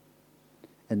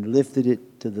 and lifted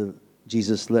it to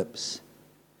Jesus' lips.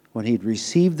 When he'd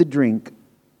received the drink,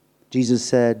 Jesus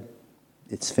said,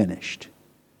 it's finished.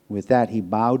 With that, he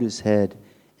bowed his head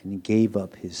and he gave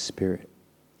up his spirit.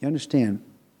 You understand?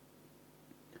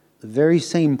 The very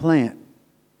same plant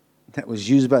that was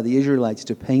used by the Israelites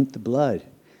to paint the blood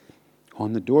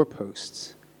on the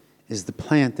doorposts is the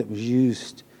plant that was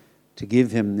used to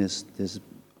give him this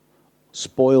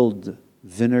spoiled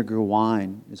vinegar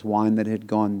wine, this wine that had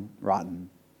gone rotten.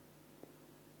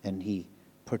 And he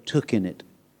partook in it.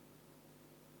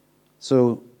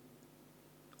 So,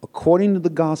 according to the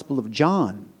Gospel of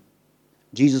John,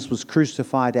 Jesus was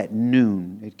crucified at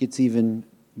noon. It gets even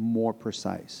more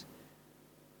precise.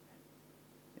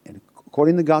 And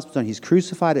according to the Gospel of John, he's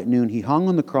crucified at noon. He hung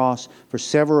on the cross for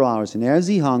several hours. And as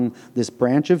he hung, this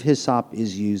branch of hyssop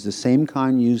is used, the same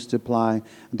kind used to apply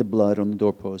the blood on the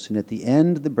doorpost. And at the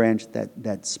end of the branch,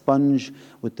 that sponge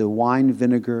with the wine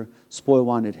vinegar, spoiled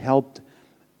wine, it helped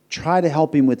try to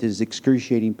help him with his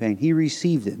excruciating pain. He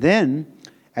received it. Then,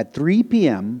 at 3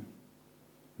 p.m.,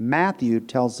 Matthew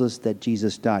tells us that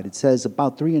Jesus died. It says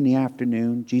about 3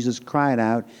 p.m, Jesus cried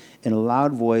out in a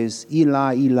loud voice,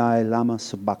 Eli, Eli, lama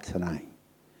sabachthani,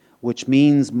 which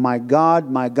means, my God,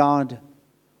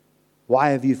 why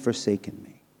have you forsaken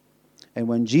me? And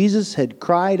when Jesus had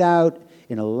cried out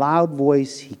in a loud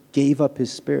voice, he gave up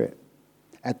his spirit.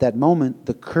 At that moment,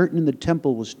 the curtain in the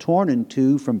temple was torn in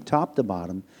two from top to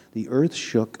bottom. The earth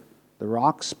shook, the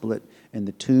rocks split, and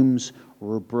the tombs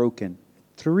were broken.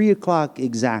 3 o'clock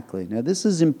exactly. Now, this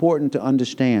is important to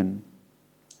understand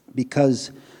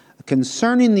because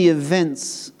concerning the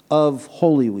events of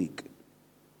Holy Week,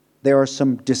 there are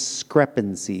some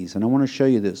discrepancies. And I want to show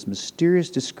you this, mysterious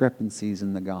discrepancies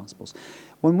in the Gospels.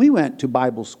 When we went to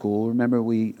Bible school, remember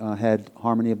we had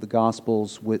Harmony of the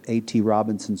Gospels with A.T.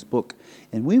 Robinson's book,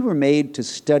 and we were made to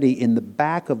study in the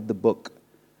back of the book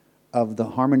of the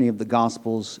Harmony of the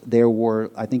Gospels. There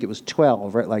were, I think it was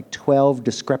 12, right? Like 12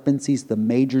 discrepancies, the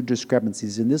major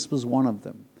discrepancies, and this was one of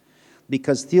them.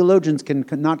 Because theologians can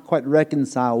not quite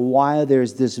reconcile why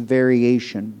there's this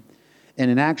variation. And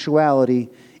in actuality,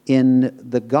 in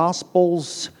the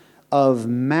Gospels of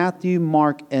Matthew,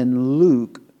 Mark, and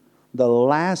Luke, the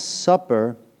Last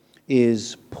Supper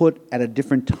is put at a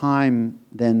different time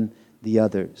than the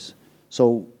others.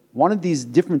 So one of these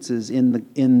differences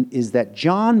is that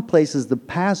John places the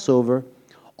Passover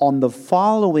on the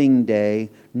following day,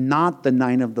 not the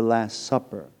night of the Last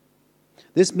Supper.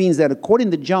 This means that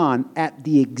according to John, at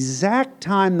the exact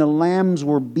time the lambs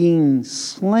were being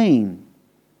slain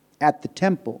at the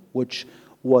temple, which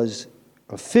was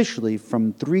officially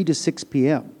from 3 to 6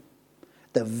 p.m.,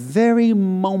 the very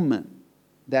moment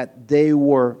that they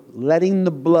were letting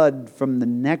the blood from the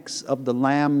necks of the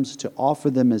lambs to offer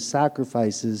them as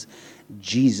sacrifices,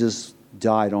 Jesus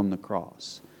died on the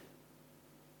cross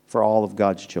for all of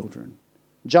God's children.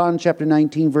 John chapter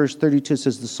 19, verse 32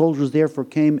 says, the soldiers therefore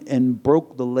came and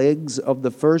broke the legs of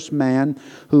the first man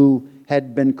who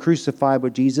had been crucified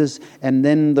with Jesus, and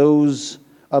then those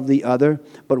of the other.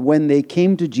 But when they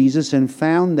came to Jesus and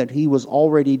found that he was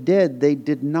already dead, they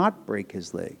did not break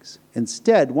his legs.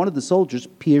 Instead, one of the soldiers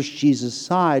pierced Jesus'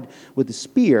 side with a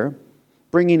spear,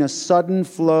 bringing a sudden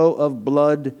flow of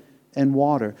blood and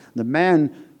water. The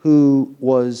man who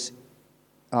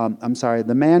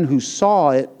saw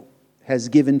it has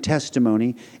given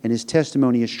testimony, and his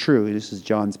testimony is true. This is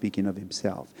John speaking of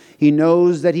himself. He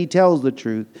knows that he tells the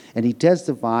truth, and he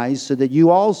testifies so that you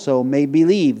also may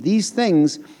believe. These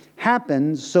things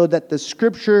happened so that the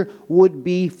scripture would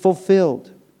be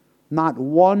fulfilled. Not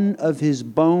one of his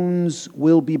bones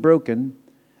will be broken.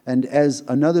 And as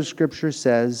another scripture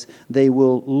says, they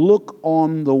will look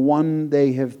on the one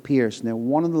they have pierced. Now,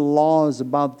 one of the laws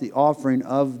about the offering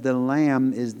of the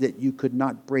lamb is that you could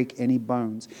not break any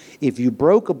bones. If you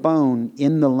broke a bone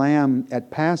in the lamb at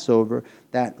Passover,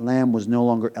 that lamb was no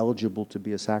longer eligible to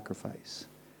be a sacrifice.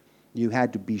 You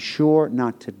had to be sure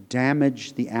not to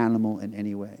damage the animal in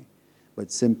any way,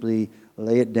 but simply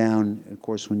lay it down. Of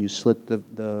course, when you slit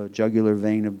the jugular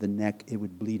vein of the neck, it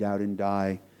would bleed out and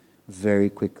die very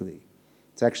quickly.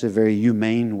 It's actually a very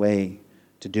humane way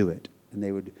to do it. And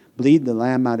they would bleed the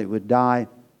lamb out, it would die,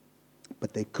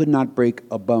 but they could not break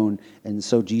a bone. And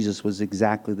so Jesus was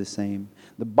exactly the same.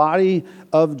 The body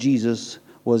of Jesus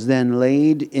was then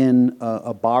laid in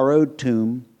a borrowed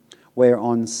tomb where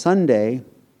on Sunday,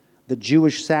 the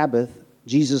Jewish Sabbath,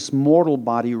 Jesus' mortal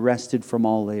body rested from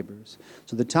all labors.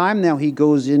 So the time now he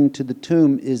goes into the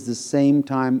tomb is the same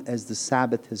time as the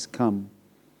Sabbath has come.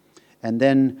 And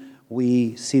then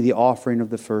we see the offering of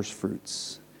the first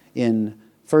fruits. In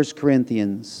 1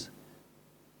 Corinthians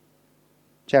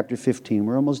chapter 15,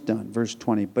 we're almost done, verse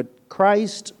 20. But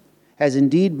Christ has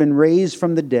indeed been raised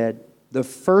from the dead, the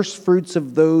first fruits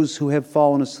of those who have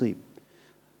fallen asleep.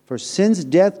 For since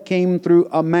death came through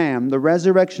a man, the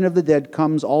resurrection of the dead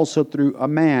comes also through a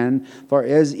man. For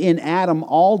as in Adam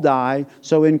all die,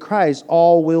 so in Christ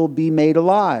all will be made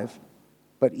alive.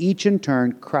 But each in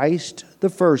turn, Christ the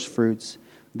first fruits,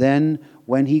 then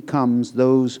when he comes,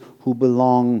 those who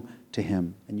belong to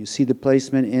him. And you see the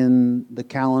placement in the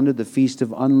calendar, the Feast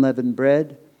of Unleavened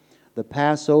Bread, the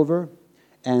Passover,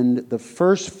 and the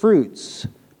first fruits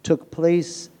took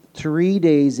place 3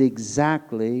 days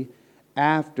exactly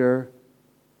after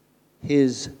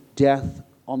his death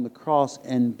on the cross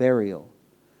and burial,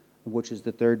 which is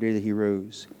the third day that he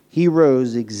rose. He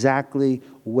rose exactly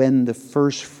when the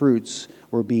first fruits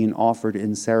were being offered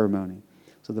in ceremony.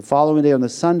 So the following day, on the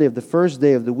Sunday of the first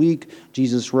day of the week,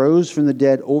 Jesus rose from the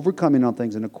dead, overcoming all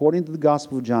things. And according to the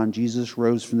Gospel of John, Jesus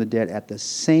rose from the dead at the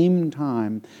same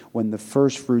time when the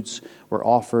first fruits were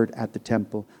offered at the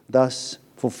temple, thus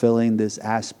fulfilling this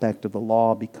aspect of the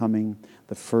law, becoming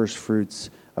the first fruits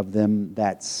of them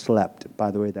that slept. By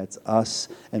the way, that's us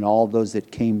and all those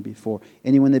that came before.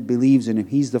 Anyone that believes in him,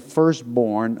 he's the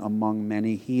firstborn among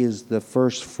many. He is the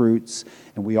first fruits,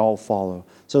 and we all follow.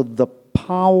 So the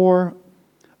power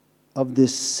of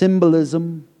this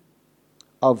symbolism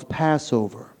of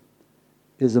Passover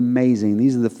is amazing.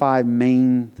 These are the 5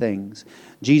 main things.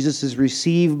 Jesus is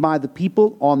received by the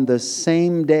people on the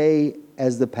same day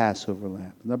as the Passover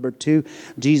lamb. Number 2,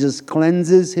 Jesus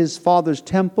cleanses his Father's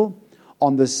temple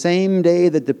on the same day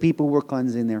that the people were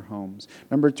cleansing their homes.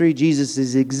 Number 3, Jesus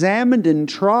is examined and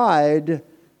tried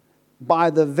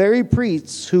by the very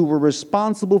priests who were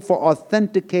responsible for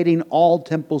authenticating all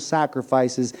temple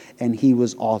sacrifices, and he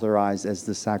was authorized as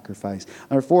the sacrifice.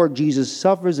 Number 4, Jesus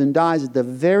suffers and dies at the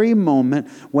very moment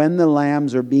when the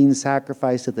lambs are being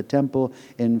sacrificed at the temple.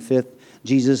 And 5th,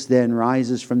 Jesus then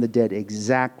rises from the dead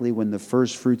exactly when the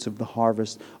first fruits of the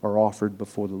harvest are offered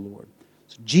before the Lord.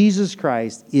 So Jesus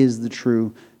Christ is the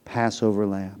true Passover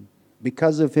lamb.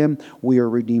 Because of him, we are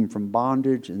redeemed from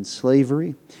bondage and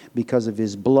slavery. Because of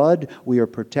his blood, we are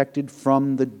protected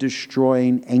from the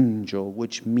destroying angel,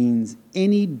 which means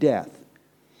any death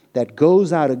that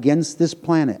goes out against this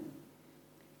planet.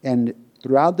 And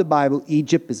throughout the Bible,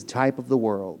 Egypt is a type of the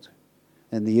world,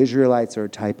 and the Israelites are a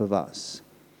type of us.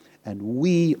 And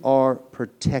we are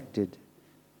protected.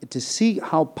 To see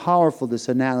how powerful this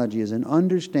analogy is and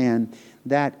understand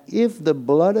that if the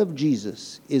blood of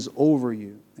Jesus is over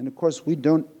you, and of course we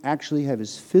don't actually have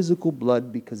his physical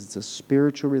blood because it's a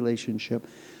spiritual relationship,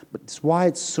 but it's why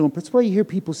it's so important. That's why you hear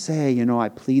people say, I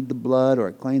plead the blood or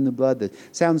I claim the blood. That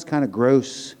sounds kind of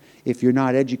gross if you're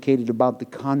not educated about the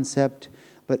concept.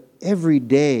 But every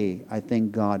day I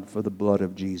thank God for the blood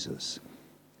of Jesus.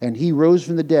 And he rose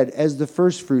from the dead as the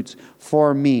first fruits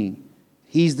for me.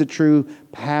 He's the true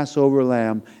Passover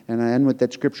lamb. And I end with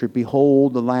that scripture,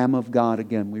 behold the Lamb of God.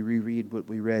 Again, we reread what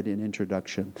we read in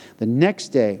introduction. The next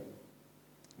day,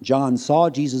 John saw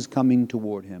Jesus coming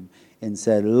toward him and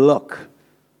said, look,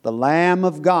 the Lamb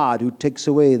of God who takes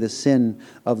away the sin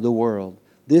of the world.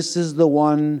 This is the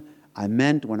one I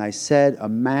meant when I said, a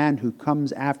man who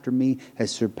comes after me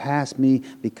has surpassed me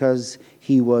because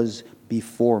he was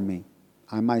before me.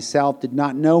 I myself did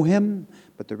not know him,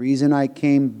 but the reason I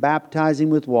came baptizing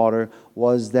with water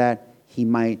was that he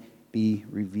might be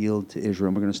revealed to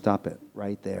Israel. We're going to stop it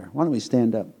right there. Why don't we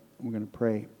stand up? We're going to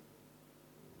pray.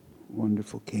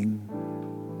 Wonderful King.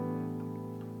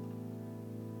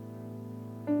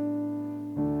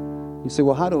 You say,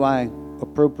 well, how do I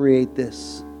appropriate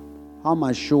this? How am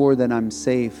I sure that I'm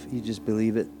safe? You just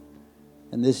believe it.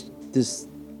 And this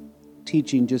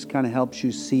teaching just kind of helps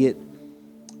you see it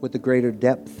with a greater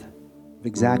depth of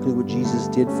exactly what Jesus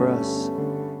did for us.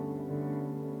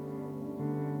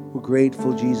 We're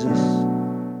grateful, Jesus.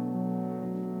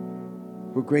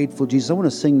 We're grateful, Jesus. I want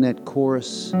to sing that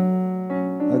chorus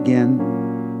again.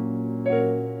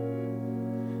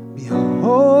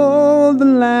 Behold the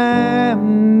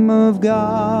Lamb of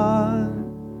God,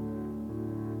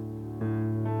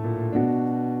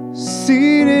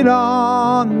 seated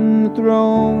on the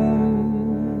throne,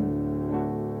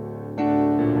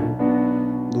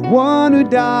 the one who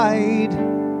died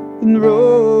and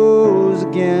rose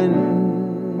again,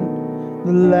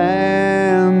 the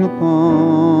Lamb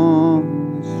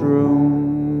upon the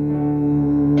throne.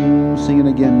 Sing it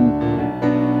again.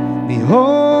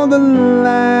 Behold the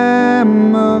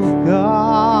Lamb of God,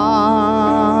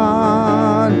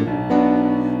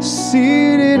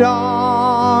 seated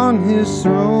on his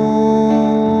throne,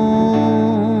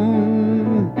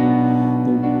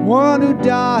 the one who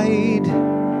died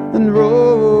and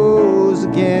rose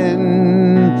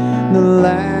again, the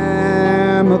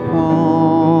Lamb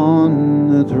upon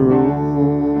the throne.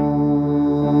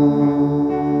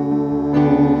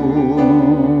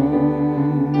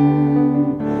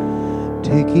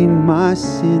 Taking my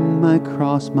sin, my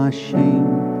cross, my shame,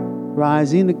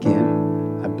 rising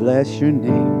again, I bless your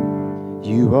name.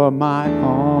 You are my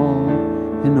all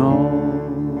in all.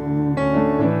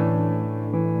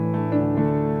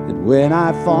 And when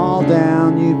I fall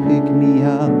down, you pick me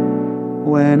up.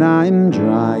 When I'm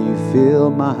dry, you fill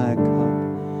my cup.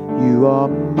 You are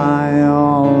my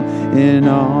all in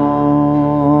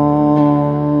all.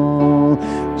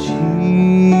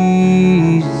 Jesus,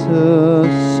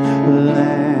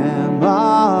 Lamb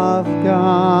of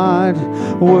God,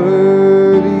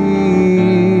 worthy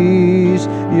is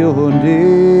your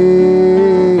name.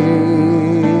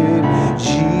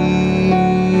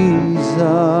 Jesus,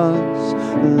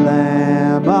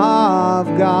 Lamb of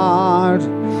God,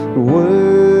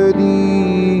 worthy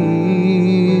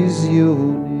is your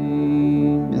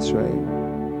name. That's right.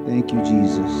 Thank you,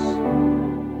 Jesus.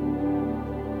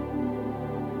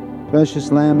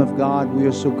 Precious Lamb of God, we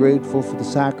are so grateful for the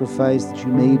sacrifice that you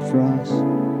made for us.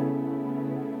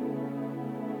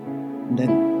 And that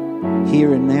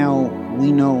here and now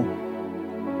we know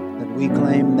that we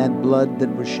claim that blood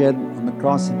that was shed on the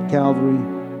cross at Calvary.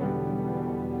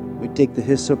 We take the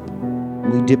hyssop,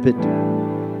 we dip it,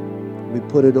 we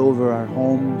put it over our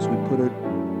homes, we put it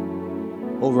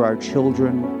over our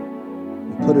children,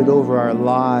 we put it over our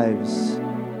lives.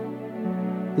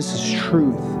 This is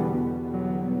truth.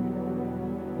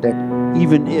 That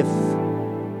even if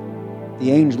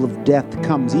the angel of death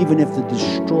comes, even if the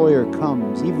destroyer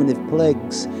comes, even if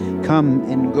plagues come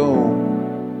and go,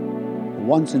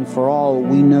 once and for all,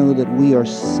 we know that we are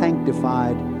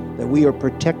sanctified, that we are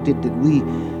protected, that we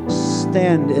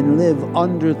stand and live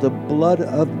under the blood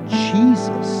of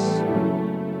Jesus.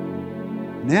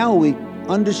 Now we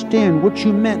understand what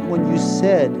you meant when you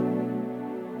said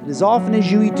that as often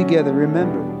as you eat together,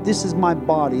 remember, this is my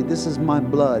body, this is my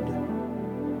blood.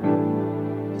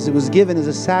 As it was given as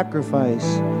a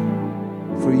sacrifice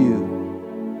for you.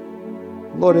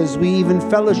 Lord, as we even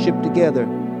fellowship together,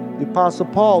 the Apostle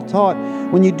Paul taught,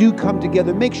 when you do come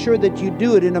together, make sure that you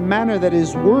do it in a manner that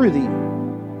is worthy.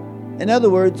 In other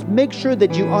words, make sure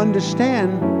that you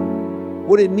understand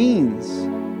what it means.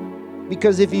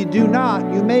 Because if you do not,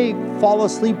 you may fall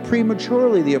asleep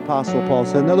prematurely, the Apostle Paul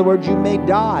said. In other words, you may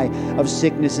die of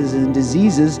sicknesses and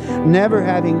diseases, never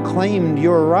having claimed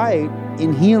your right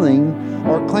in healing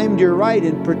or claimed your right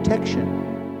in protection.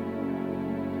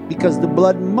 Because the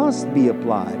blood must be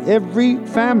applied. Every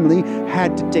family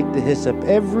had to take the hyssop.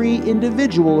 Every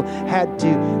individual had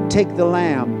to take the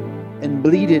lamb and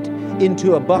bleed it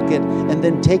into a bucket and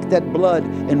then take that blood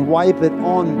and wipe it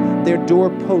on their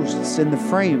doorposts in the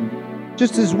frame.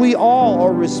 Just as we all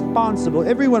are responsible,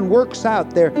 everyone works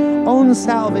out their own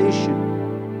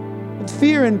salvation with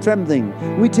fear and trembling.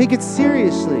 We take it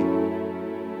seriously.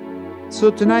 So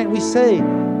tonight we say,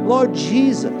 Lord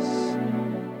Jesus,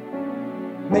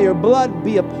 may your blood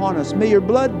be upon us. May your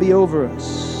blood be over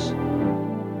us.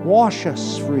 Wash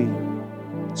us free.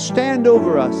 Stand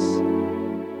over us.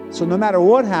 So no matter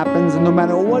what happens and no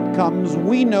matter what comes,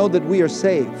 we know that we are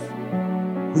safe.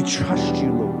 We trust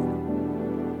you, Lord.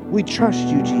 We trust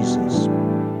you, Jesus.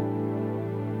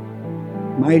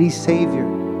 Mighty Savior.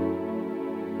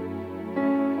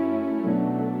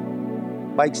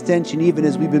 By extension, even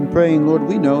as we've been praying, Lord,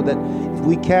 we know that if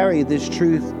we carry this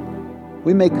truth,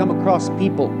 we may come across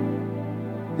people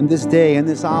in this day and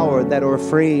this hour that are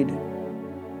afraid,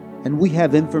 and we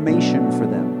have information for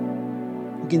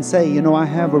them. We can say, you know, I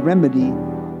have a remedy.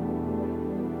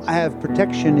 I have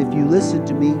protection. If you listen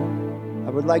to me, I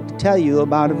would like to tell you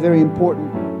about a very important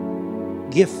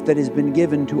gift that has been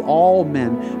given to all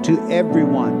men, to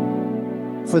everyone,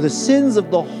 for the sins of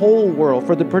the whole world,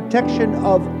 for the protection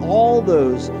of all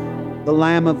those. The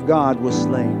Lamb of God was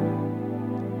slain.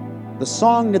 The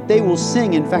song that they will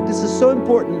sing, in fact, this is so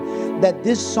important that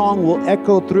this song will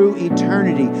echo through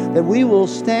eternity, that we will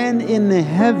stand in the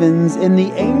heavens and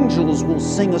the angels will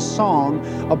sing a song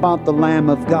about the Lamb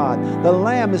of God. The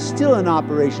Lamb is still in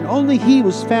operation. Only He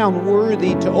was found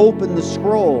worthy to open the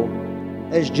scroll,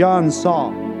 as John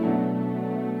saw.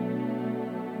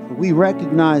 We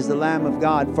recognize the Lamb of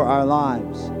God for our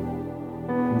lives,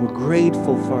 and we're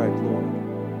grateful for it, Lord.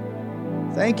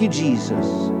 Thank you,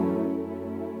 Jesus.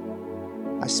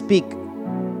 I speak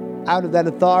out of that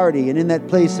authority, and in that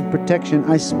place of protection,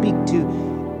 I speak to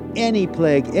any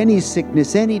plague, any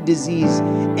sickness, any disease,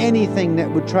 anything that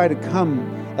would try to come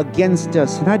against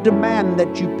us. And I demand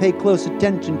that you pay close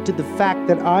attention to the fact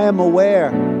that I am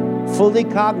aware, fully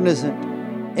cognizant,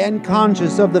 and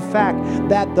conscious of the fact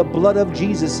that the blood of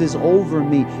Jesus is over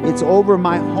me. It's over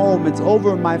my home. It's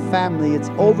over my family. It's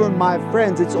over my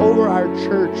friends. It's over our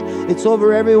church. It's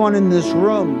over everyone in this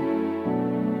room.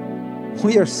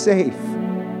 We are safe.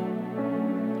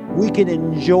 We can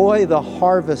enjoy the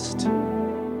harvest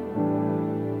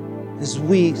as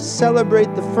we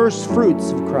celebrate the first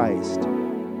fruits of Christ.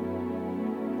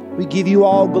 We give you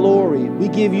all glory. We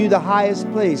give you the highest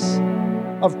place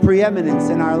of preeminence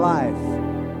in our life.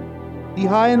 Be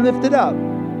high and lifted up.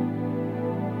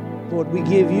 Lord, we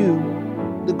give you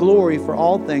the glory for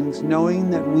all things, knowing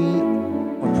that we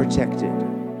are protected.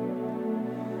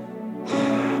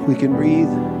 We can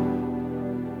breathe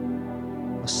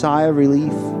a sigh of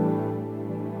relief,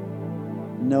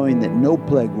 knowing that no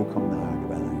plague will come nigh our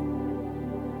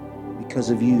dwelling. Because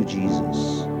of you,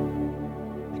 Jesus.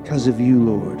 Because of you,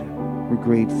 Lord. We're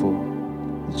grateful.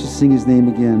 Let's just sing His name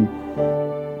again.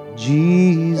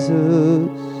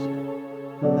 Jesus,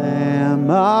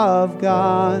 Lamb of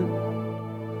God,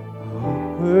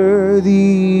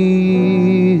 worthy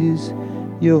is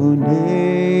your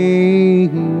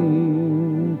name.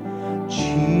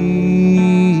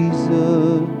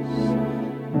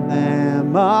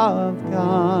 Lamb of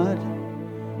God,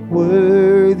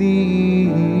 worthy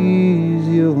is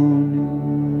your name.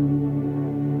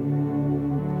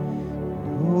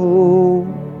 Oh,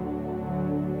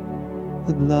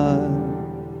 the blood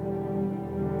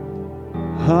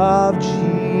of Jesus.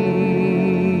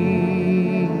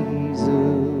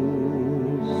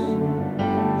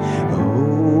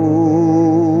 Oh,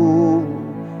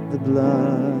 the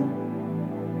blood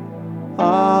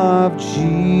of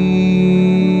Jesus.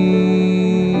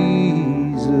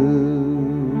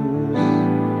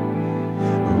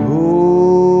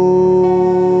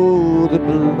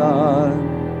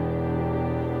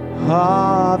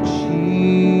 Of Jesus,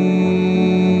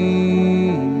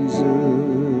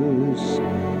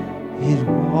 it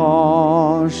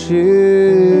washes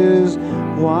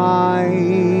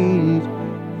white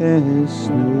as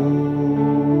snow.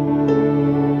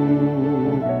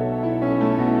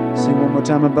 Sing one more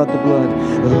time about the blood.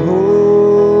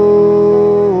 Oh,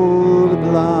 the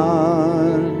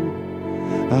blood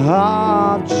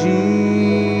of Jesus.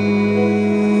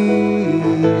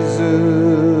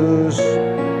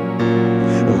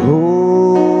 Oh,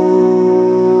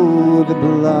 the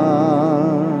blood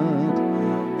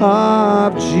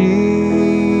of Jesus.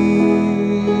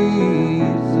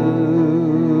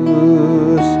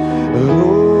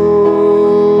 Oh,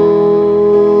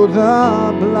 the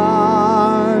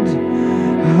blood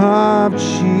of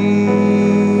Jesus.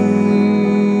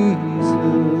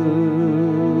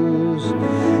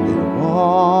 It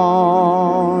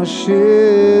washes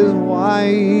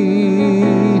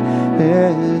white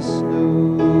as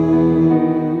snow.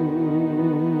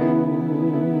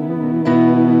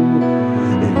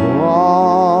 It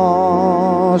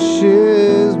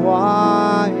washes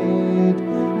white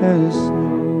as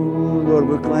snow. Lord,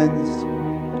 we're cleansed,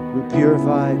 we're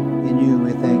purified in you.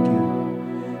 We thank you.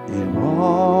 It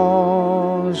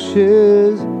washes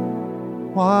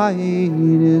white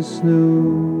as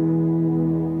snow.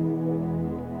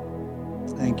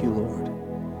 Thank you, Lord.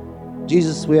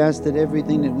 Jesus, we ask that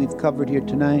everything that we've covered here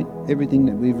tonight, everything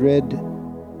that we've read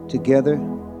together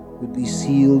would be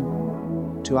sealed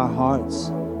to our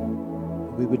hearts.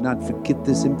 We would not forget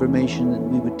this information, that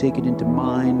we would take it into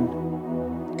mind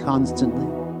constantly.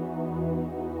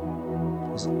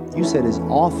 You said, as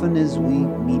often as we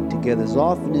meet together, as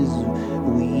often as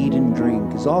we eat and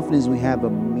drink, as often as we have a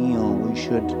meal, we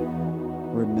should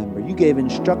remember. You gave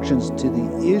instructions to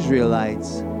the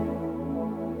Israelites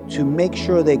to make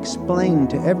sure they explained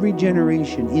to every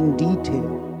generation in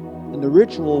detail. And the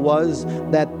ritual was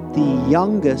that the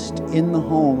youngest in the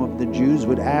home of the Jews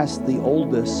would ask the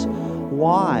oldest,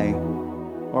 why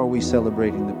are we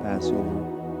celebrating the Passover?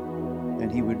 And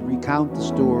he would recount the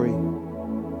story.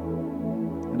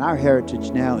 And our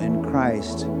heritage now in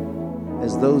Christ,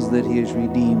 as those that he has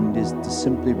redeemed, is to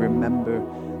simply remember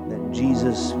that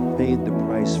Jesus paid the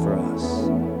price for us.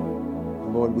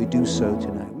 Lord, we do so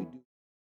tonight.